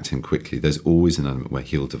go back to him quickly, there's always an element where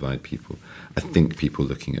he'll divide people. I think people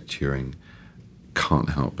looking at Turing can't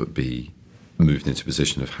help but be moved into a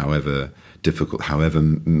position of, however difficult, however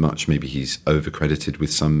much maybe he's overcredited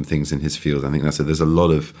with some things in his field. I think there's a lot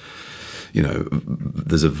of,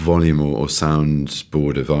 there's a volume or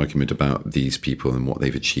soundboard of argument about these people and what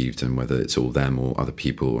they've achieved and whether it's all them or other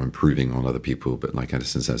people or improving on other people. But like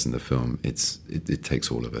Edison says in the film, it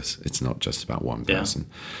takes all of us. It's not just about one person.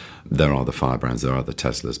 There are the firebrands, there are the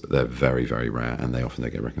Teslas, but they're very, very rare, and they often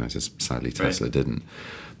don't get recognized, as sadly Tesla didn't.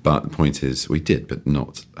 But the point is, we did, but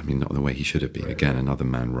not the way he should have been. Right. Again, another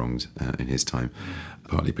man wronged in his time,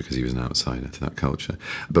 partly because he was an outsider to that culture.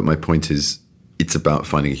 But my point is, it's about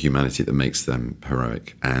finding a humanity that makes them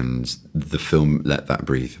heroic, and the film let that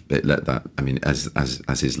breathe. It let that.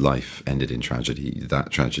 As his life ended in tragedy, that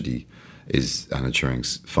tragedy is Alan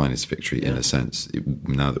Turing's finest victory in a sense.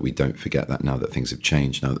 Now that we don't forget that, now that things have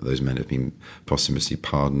changed, now that those men have been posthumously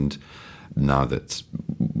pardoned, now that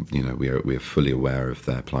we are fully aware of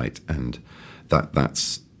their plight, and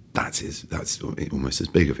that's almost as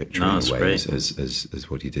big a victory in a way as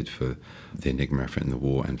what he did for the Enigma effort in the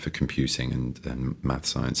war and for computing and math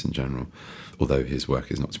science in general. Although his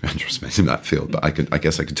work is not to be underestimated in that field, but I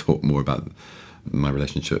guess I could talk more about my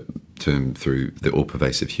relationship to him through the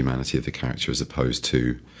all-pervasive humanity of the character, as opposed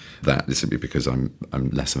to that simply because I'm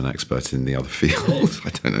less of an expert in the other field. I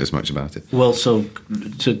don't know as much about it. Well, so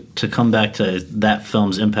to come back to that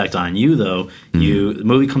film's impact on you, though, the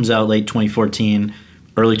movie comes out late 2014,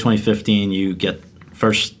 early 2015. You get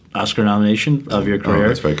first Oscar nomination of your career. Oh,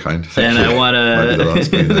 that's very kind. And I want to.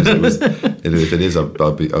 If it is, I'll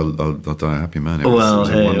die a happy man. It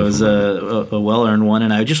was a well-earned one,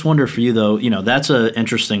 and I just wonder for you, though. That's an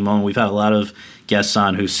interesting moment. We've had a lot of guests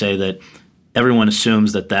on who say that everyone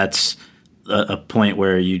assumes that that's a point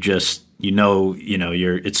where you just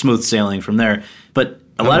it's smooth sailing from there, but.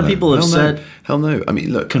 A lot of people have said... Hell no.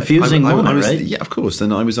 Look... Confusing moment, right? Yeah, of course.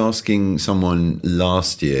 And I was asking someone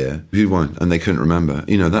last year who won, and they couldn't remember.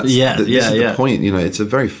 This is the point. It's a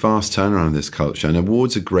very fast turnaround in this culture, and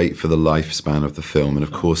awards are great for the lifespan of the film, and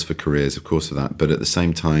of course for careers, of course for that. But at the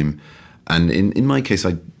same time, and in my case,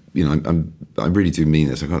 I really do mean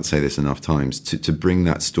this. I can't say this enough times. To bring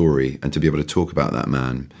that story and to be able to talk about that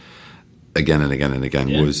man again and again and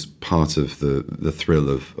again was part of the thrill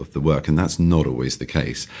of the work, and that's not always the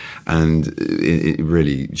case. And it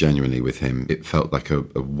really, genuinely, with him, it felt like a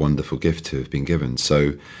wonderful gift to have been given.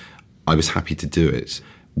 So I was happy to do it.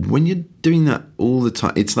 When you're doing that all the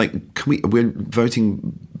time, it's like, we're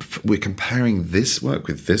comparing this work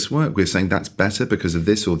with this work. We're saying that's better because of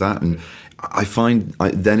this or that. And I find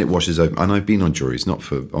then it washes over. And I've been on juries, not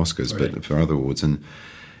for Oscars, but for other awards. And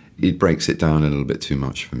it breaks it down a little bit too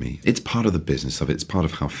much for me. It's part of the business of it. It's part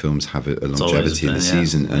of how films have a longevity in the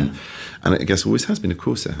season. And I guess always has been. Of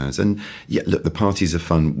course it has. And look, the parties are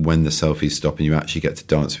fun when the selfies stop and you actually get to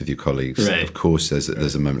dance with your colleagues. Right. Of course there's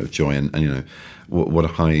a moment of joy. And what a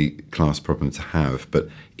high-class problem to have. But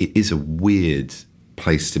it is a weird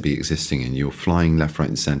place to be existing in. You're flying left, right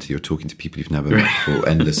and centre. You're talking to people you've never met before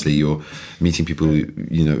endlessly. You're meeting people,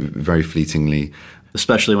 very fleetingly.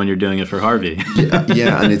 Especially when you're doing it for Harvey.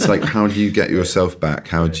 And it's like, how do you get yourself back?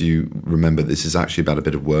 How do you remember this is actually about a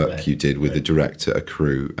bit of work you did with a director, a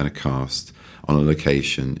crew and a cast on a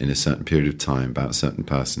location in a certain period of time, about a certain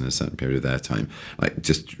person in a certain period of their time. Like,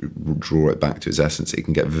 just draw it back to its essence. It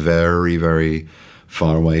can get very, very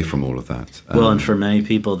far away from all of that. And for many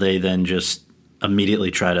people, they then just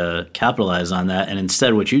immediately try to capitalize on that. And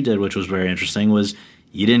instead what you did, which was very interesting, was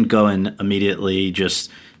you didn't go and immediately just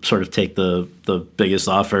sort of take the biggest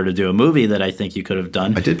offer to do a movie that I think you could have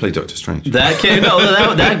done. I did play Doctor Strange. That came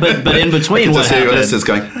but in between, what happened? Listeners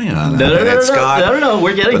going, hang on, no,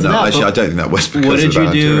 we're getting to that. Actually, I don't think that was because what did of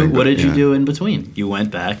you do? During, what did you do in between? You went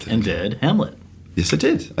back and did Hamlet. Yes, I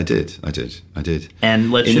did.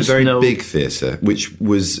 And let's in just a very know, big theatre, which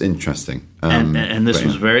was interesting. And this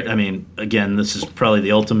was very. I mean, again, this is probably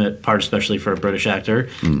the ultimate part, especially for a British actor,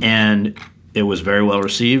 and it was very well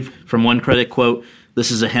received. From one critic, quote,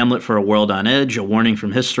 "This is a Hamlet for a world on edge, a warning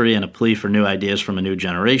from history and a plea for new ideas from a new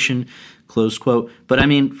generation," close quote. But I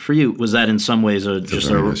mean, for you, was that in some ways just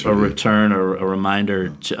a return or a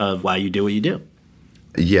reminder of why you do what you do?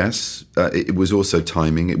 Yes. It was also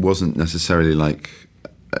timing. It wasn't necessarily like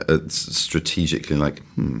strategically like,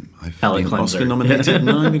 I've been Oscar nominated,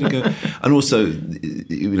 no, I'm going to go. And also,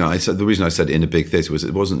 I said the reason I said in a big theatre was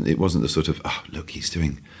it wasn't the sort of, oh, look, he's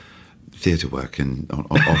doing theatre work and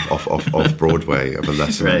off Broadway of a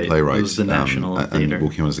lesser playwright. It was the National Theatre. And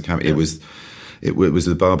walking on as a camera. It was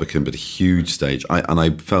the Barbican, but a huge stage. And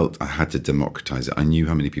I felt I had to democratise it. I knew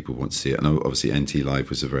how many people want to see it. And obviously NT Live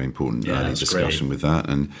was a very important early discussion with that.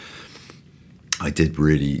 And I did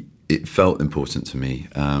really, it felt important to me.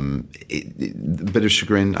 A bit of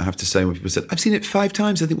chagrin, I have to say, when people said, I've seen it 5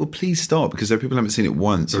 times. I think, well, please stop, because there are people who haven't seen it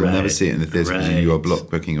once and will never see it in the theatre because you are block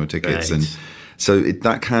booking your tickets. And so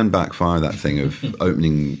that can backfire, that thing of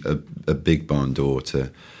opening a big barn door to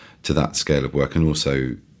that scale of work, and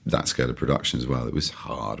also that scale of production as well. It was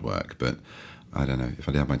hard work, but I don't know if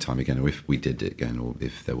I'd have my time again, or if we did it again, or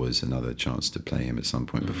if there was another chance to play him at some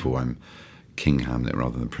point before I'm King Hamlet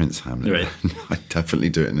rather than Prince Hamlet. Right. I'd definitely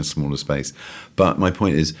do it in a smaller space. But my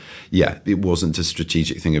point is, it wasn't a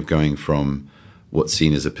strategic thing of going from what's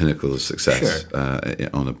seen as a pinnacle of success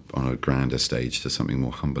on a grander stage to something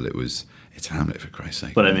more humble. It's Hamlet, for Christ's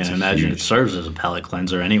sake. But I mean, I imagine it serves as a palate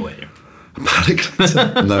cleanser anyway. A palate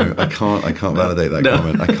cleanser? No, I can't validate that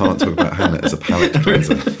comment. I can't talk about Hamlet as a palate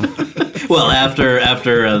cleanser. Well,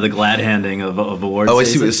 after the glad handing of awards. Oh, I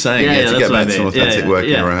see what you're saying. To get back to some authentic work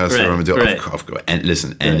in a rehearsal room and do it. Of course. And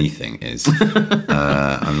listen, anything is.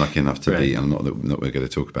 I'm lucky enough to be. I'm not we're going to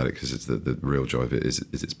talk about it because it's the real joy of it is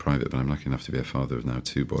it's private. But I'm lucky enough to be a father of now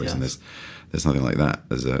 2 boys, and there's nothing like that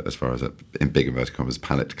as far as in big inverted commas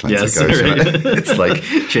palate cleanser goes. Right? It's like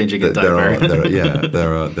changing a diaper.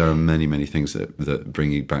 There are many things that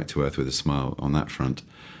bring you back to earth with a smile on that front.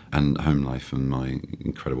 And home life and my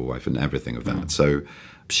incredible wife and everything of that. So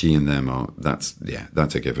she and them that's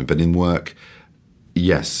a given. But in work,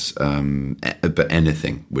 yes, but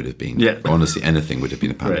anything would have been, honestly, anything would have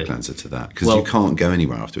been a palate cleanser to that. Because you can't go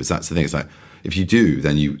anywhere afterwards. That's the thing. It's like, if you do,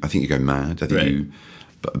 then I think you go mad. I think you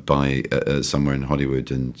buy somewhere in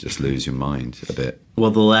Hollywood and just lose your mind a bit.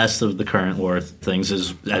 Well, the last of the current war things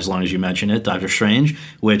is, as long as you mention it, Doctor Strange,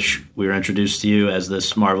 which we were introduced to you as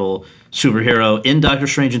this Marvel superhero in Doctor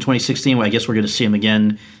Strange in 2016. Well, I guess we're going to see him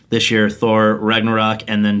again this year, Thor Ragnarok,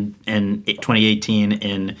 and then in 2018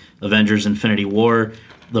 in Avengers Infinity War.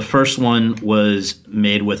 The first one was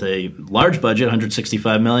made with a large budget,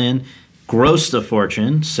 $165 million, grossed a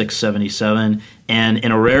fortune, $677, and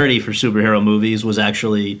in a rarity for superhero movies, was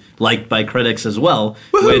actually liked by critics as well,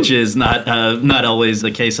 which is not always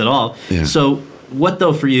the case at all. Yeah. So what,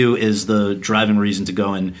 though, for you is the driving reason to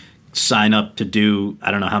go and sign up to do,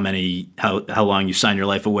 I don't know how long you sign your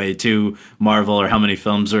life away to Marvel or how many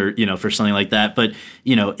films or, for something like that. But,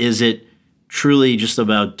 is it truly just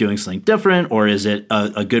about doing something different, or is it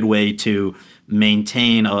a good way to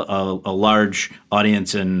maintain a large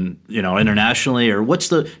audience and, internationally? Or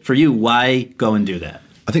for you, why go and do that?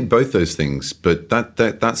 I think both those things, but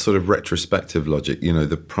that sort of retrospective logic,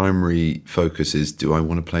 the primary focus is, do I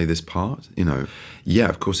want to play this part? Yeah,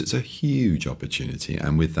 of course, it's a huge opportunity,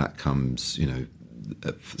 and with that comes,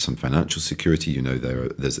 some financial security.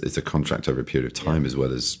 It's a contract over a period of time, as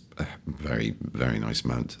well as a very, very nice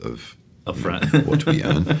amount of upfront what we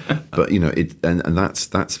earn. But and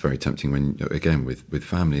that's very tempting when, again, with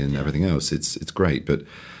family and everything else, it's great, but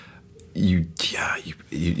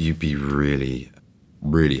you'd be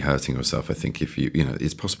really hurting yourself, I think, if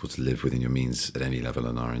it's possible to live within your means at any level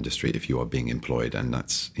in our industry if you are being employed, and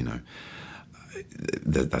that's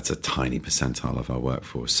that's a tiny percentile of our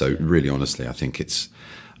workforce. So really, honestly, I think it's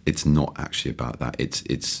not actually about that.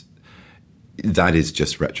 That is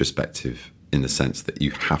just retrospective in the sense that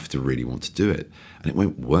you have to really want to do it, and it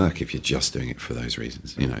won't work if you're just doing it for those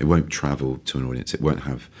reasons. It won't travel to an audience. It won't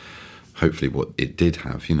have, hopefully, what it did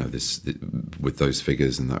have, with those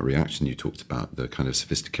figures and that reaction you talked about, the kind of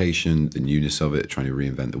sophistication, the newness of it, trying to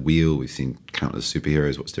reinvent the wheel. We've seen countless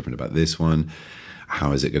superheroes. What's different about this one?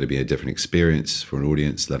 How is it going to be a different experience for an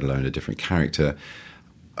audience, let alone a different character?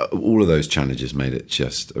 All of those challenges made it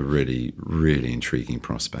just a really, really intriguing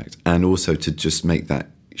prospect. And also to just make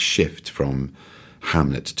that shift from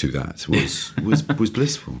Hamlet to that was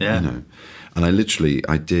blissful. Yeah. And I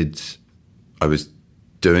was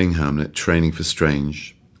doing Hamlet, training for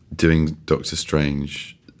Strange, doing Doctor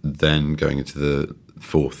Strange, then going into the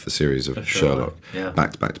fourth series of Sherlock,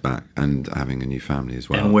 back to back, and having a new family as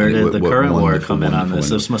well. And where did the current war come in on this?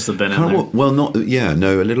 This must have been in there. Well,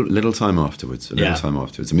 a little time afterwards.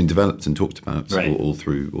 I mean, developed and talked about all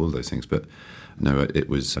through all those things, but no, it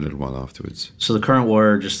was a little while afterwards. So The Current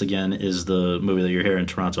War, just again, is the movie that you're here in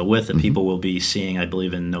Toronto with, that people will be seeing, I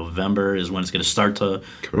believe, in November is when it's going to start to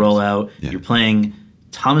roll out. Yeah. You're playing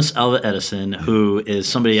Thomas Alva Edison, who is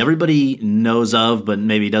somebody everybody knows of, but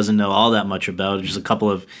maybe doesn't know all that much about. Just a couple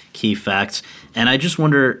of key facts. And I just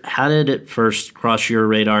wonder, how did it first cross your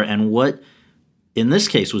radar, and what, in this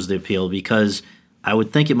case, was the appeal? Because I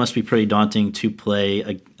would think it must be pretty daunting to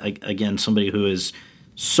play, again, somebody who is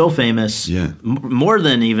so famous, more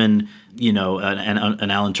than even,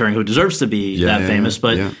 an Alan Turing, who deserves to be that famous,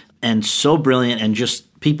 but and so brilliant, and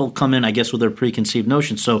just people come in, I guess, with their preconceived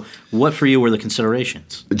notions. So what for you were the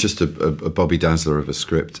considerations? Just a Bobby Dazzler of a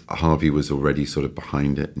script. Harvey was already sort of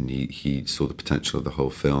behind it, and he saw the potential of the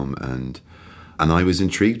whole film, and I was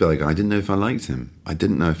intrigued by the guy. I didn't know if I liked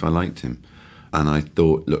him. And I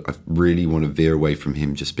thought, look, I really want to veer away from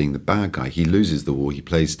him just being the bad guy. He loses the war, he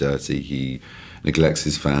plays dirty, he neglects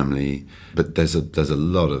his family, but there's a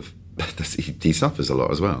lot of, he suffers a lot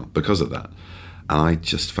as well because of that. And I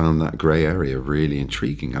just found that grey area really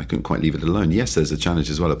intriguing. I couldn't quite leave it alone. Yes, there's a challenge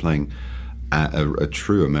as well of playing a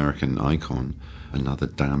true American icon, another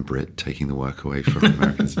damn Brit taking the work away from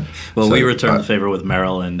Americans. Well, we returned the favour with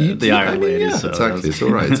Meryl and the Iron Lady. Yeah, so exactly. It's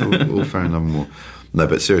all right. It's all fair and love and war. No,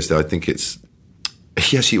 but seriously, I think it's...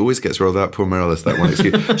 Yeah, she always gets rolled out. Poor Meryl, that's that one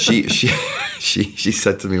excuse. She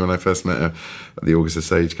said to me when I first met her at the August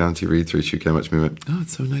Osage County read-through, she came up to me and went, "Oh,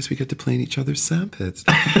 it's so nice we get to play in each other's sandpits."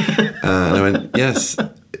 And I went, yes,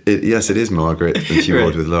 it is, Margaret. And she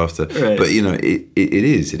roared with laughter. Right. But, it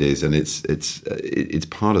is. And it's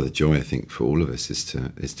part of the joy, I think, for all of us is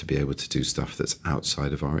to be able to do stuff that's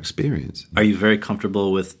outside of our experience. Are you very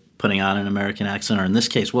comfortable with putting on an American accent? Or in this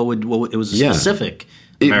case, what it was specific?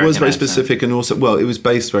 It was very specific, and also, it was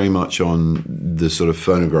based very much on the sort of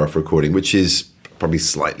phonograph recording, which is probably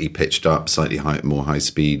slightly pitched up, slightly more high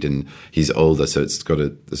speed, and he's older, so it's got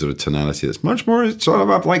a sort of tonality that's much more sort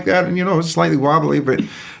of up like that, and slightly wobbly. But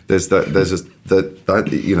there's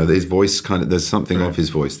his voice kind of. There's something of his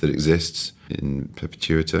voice that exists in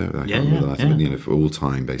perpetuita, for all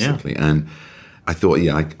time, basically. Yeah. And I thought,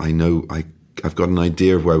 I know, I've got an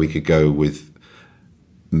idea of where we could go with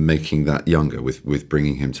making that younger, with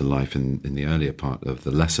bringing him to life in the earlier part of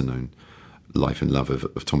the lesser known life and love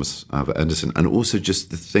of Thomas Alva Edison, and also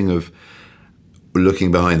just the thing of looking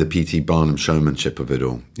behind the P.T. Barnum showmanship of it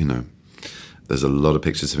all. There's a lot of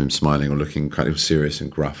pictures of him smiling or looking kind of serious and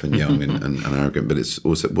gruff and young and arrogant, but it's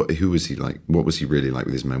also who was he like? What was he really like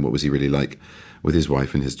with his men? What was he really like with his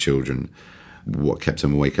wife and his children? What kept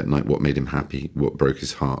him awake at night? What made him happy? What broke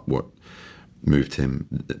his heart? What moved him?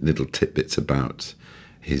 Little tidbits about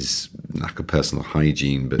his lack of personal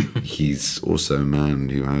hygiene, but he's also a man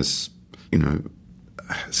who has,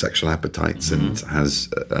 sexual appetites and has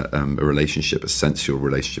a relationship, a sensual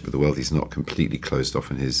relationship with the world. He's not completely closed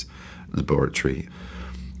off in his laboratory.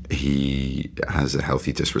 He has a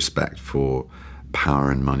healthy disrespect for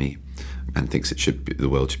power and money, and thinks the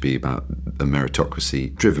world should be about a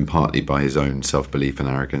meritocracy, driven partly by his own self-belief and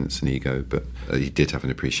arrogance and ego, but he did have an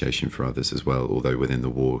appreciation for others as well, although within the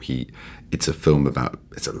war, it's a film about,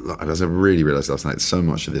 as I really realised last night, so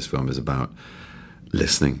much of this film is about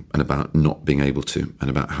listening and about not being able to, and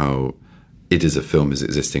about how it is a film is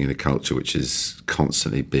existing in a culture which is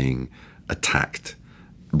constantly being attacked,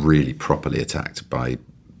 really properly attacked, by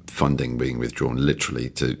funding being withdrawn literally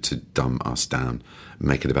to dumb us down,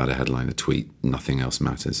 make it about a headline, a tweet, nothing else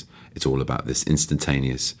matters. It's all about this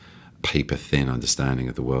instantaneous, paper-thin understanding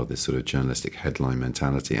of the world, this sort of journalistic headline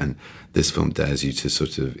mentality. And this film dares you to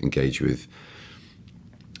sort of engage with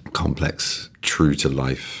complex,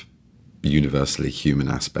 true-to-life, universally human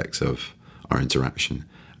aspects of our interaction,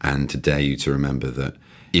 and to dare you to remember that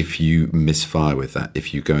if you misfire with that,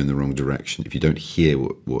 if you go in the wrong direction, if you don't hear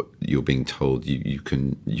what you're being told, you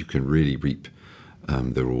can really reap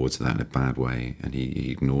the rewards of that in a bad way. And he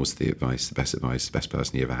ignores the advice, the best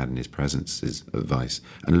person he ever had in his presence, his advice,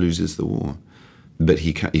 and loses the war. But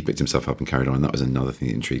he picked himself up and carried on. And that was another thing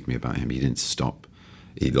that intrigued me about him. He didn't stop.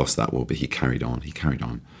 He lost that war, but he carried on.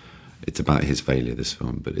 It's about his failure, this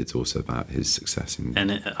film, but it's also about his success.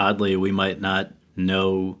 And oddly, we might not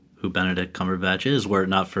know who Benedict Cumberbatch is, were it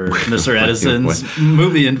not for Mr. Edison's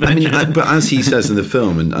movie invention. I mean, but as he says in the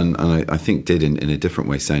film, and I think did in a different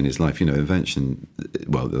way say in his life, invention,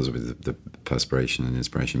 well, there's the perspiration and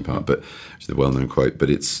inspiration part, but it's the well-known quote,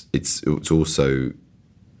 but it's also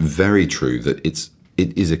very true that it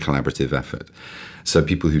is a collaborative effort. So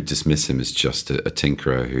people who dismiss him as just a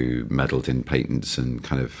tinkerer who meddled in patents and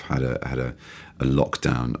kind of had a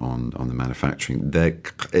lockdown on the manufacturing,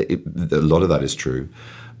 a lot of that is true.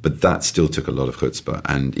 But that still took a lot of chutzpah,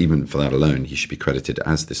 and even for that alone, he should be credited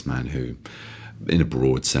as this man who, in a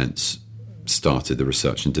broad sense, started the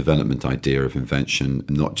research and development idea of invention,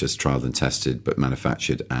 not just trialed and tested, but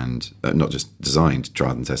manufactured, and not just designed,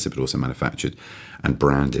 trialed and tested, but also manufactured and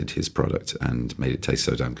branded his product and made it taste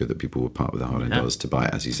so damn good that people would part with $100 to buy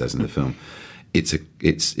it, as he says in the film.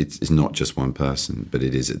 It's not just one person, but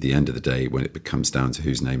it is, at the end of the day, when it comes down to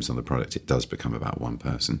whose name's on the product, it does become about one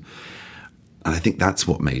person. And I think that's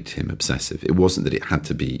what made him obsessive. It wasn't that it had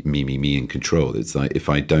to be me in control. It's like, if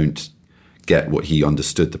I don't get what he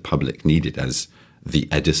understood the public needed as the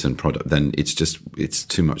Edison product, then it's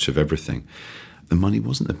too much of everything. The money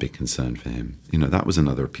wasn't a big concern for him. That was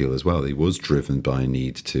another appeal as well. He was driven by a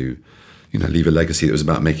need to, leave a legacy that was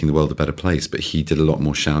about making the world a better place. But he did a lot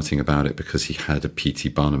more shouting about it because he had a P.T.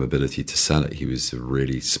 Barnum ability to sell it. He was a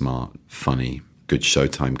really smart, funny, good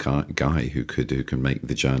Showtime guy who can make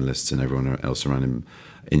the journalists and everyone else around him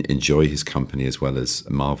enjoy his company, as well as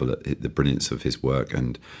marvel at the brilliance of his work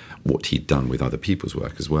and what he'd done with other people's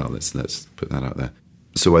work as well. Let's put that out there.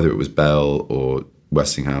 So whether it was Bell or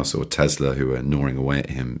Westinghouse or Tesla who were gnawing away at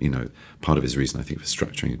him, part of his reason, I think, for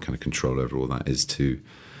structuring and kind of control over all that is to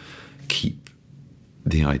keep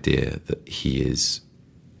the idea that he is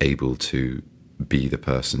able to be the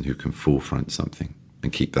person who can forefront something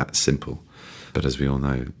and keep that simple. But as we all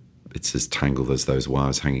know, it's as tangled as those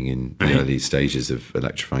wires hanging in the early stages of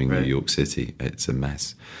electrifying New York City. It's a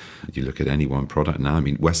mess. You look at any one product now. I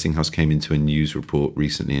mean, Westinghouse came into a news report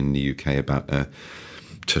recently in the UK about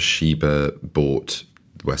Toshiba bought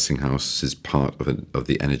Westinghouse as part of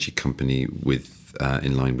the energy company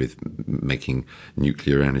in line with making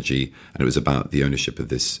nuclear energy, and it was about the ownership of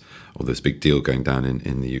this big deal going down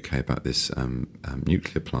in the UK about this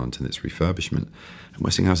nuclear plant and its refurbishment. And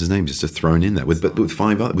Westinghouse's name is just thrown in there with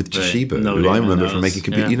five other, with Toshiba, who I remember from making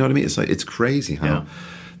computers. You know what I mean? It's crazy how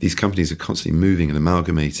these companies are constantly moving and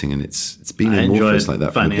amalgamating, and it's been amorphous like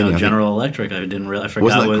that. Finding out General Electric, I didn't really. I forgot.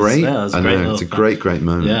 Wasn't that great? Yeah, it was I know, it's a great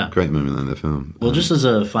moment. Yeah. Great moment in the film. Well, just as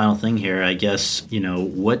a final thing here, I guess,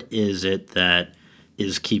 what is it that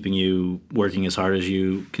is keeping you working as hard as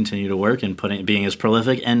you continue to work and being as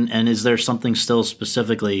prolific? And is there something still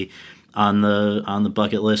specifically on the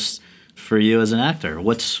bucket list for you as an actor?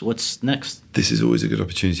 What's next? This is always a good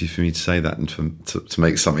opportunity for me to say that and to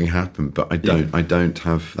make something happen, but I don't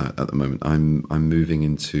have that at the moment. I'm moving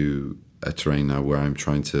into a terrain now where I'm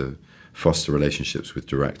trying to foster relationships with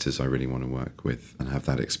directors I really want to work with and have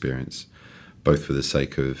that experience, both for the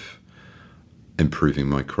sake of improving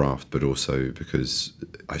my craft, but also because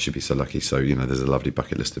I should be so lucky. So, there's a lovely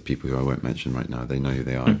bucket list of people who I won't mention right now. They know who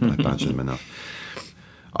they are. I badge them enough.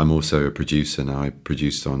 I'm also a producer now. I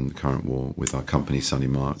produced on The Current War with our company, Sunny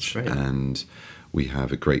March, and We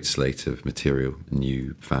have a great slate of material,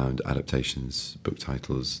 new found adaptations, book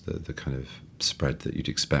titles, the kind of spread that you'd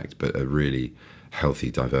expect, but a really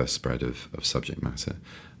healthy, diverse spread of subject matter,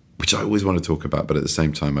 which I always want to talk about, but at the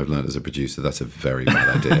same time I've learned as a producer that's a very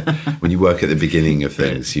bad idea. When you work at the beginning of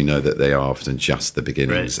things, you know that they are often just the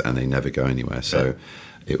beginnings and they never go anywhere. So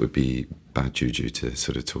it would be bad juju to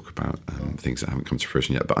sort of talk about things that haven't come to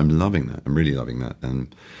fruition yet. But I'm loving that. I'm really loving that.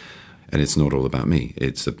 And it's not all about me.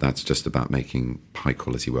 That's just about making high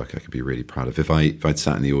quality work I could be really proud of. If I'd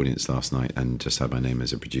sat in the audience last night and just had my name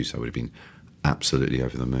as a producer, I would have been absolutely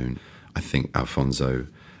over the moon. I think Alfonso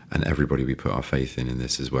and everybody we put our faith in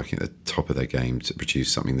this is working at the top of their game to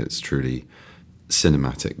produce something that's truly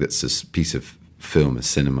cinematic, that's a piece of film, a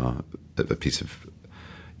cinema, a piece of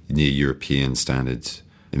near European standards,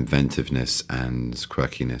 inventiveness and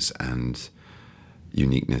quirkiness and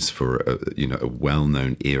uniqueness for a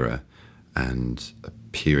well-known era and a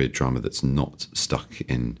period drama that's not stuck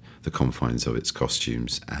in the confines of its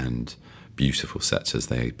costumes and beautiful sets as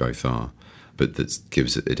they both are, but that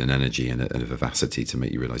gives it an energy and a vivacity to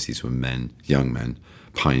make you realise these were men, young men,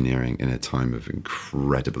 pioneering in a time of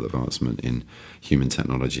incredible advancement in human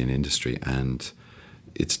technology and industry. And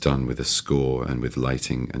it's done with a score and with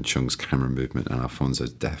lighting and Chung's camera movement and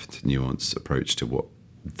Alfonso's deft, nuanced approach to what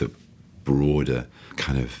the broader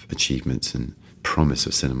kind of achievements and promise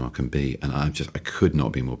of cinema can be. And I could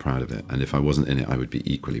not be more proud of it. And if I wasn't in it, I would be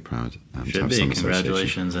equally proud. Should be.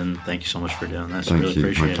 Congratulations, and thank you so much for doing this. Thank really you.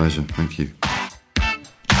 Appreciate My pleasure. Thank you.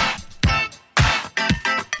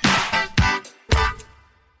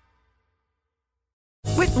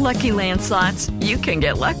 With Lucky Land Slots, you can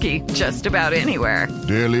get lucky just about anywhere.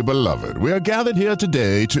 Dearly beloved, we are gathered here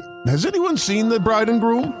today to... Has anyone seen the bride and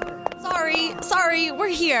groom? Sorry, we're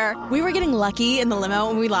here. We were getting lucky in the limo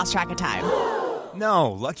and we lost track of time.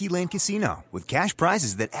 No, Lucky Land Casino, with cash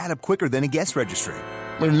prizes that add up quicker than a guest registry.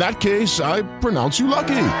 In that case, I pronounce you lucky.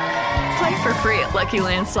 Play for free at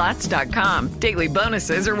LuckyLandSlots.com. Daily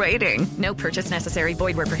bonuses are waiting. No purchase necessary.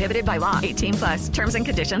 Void where prohibited by law. 18+. Terms and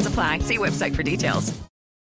conditions apply. See website for details.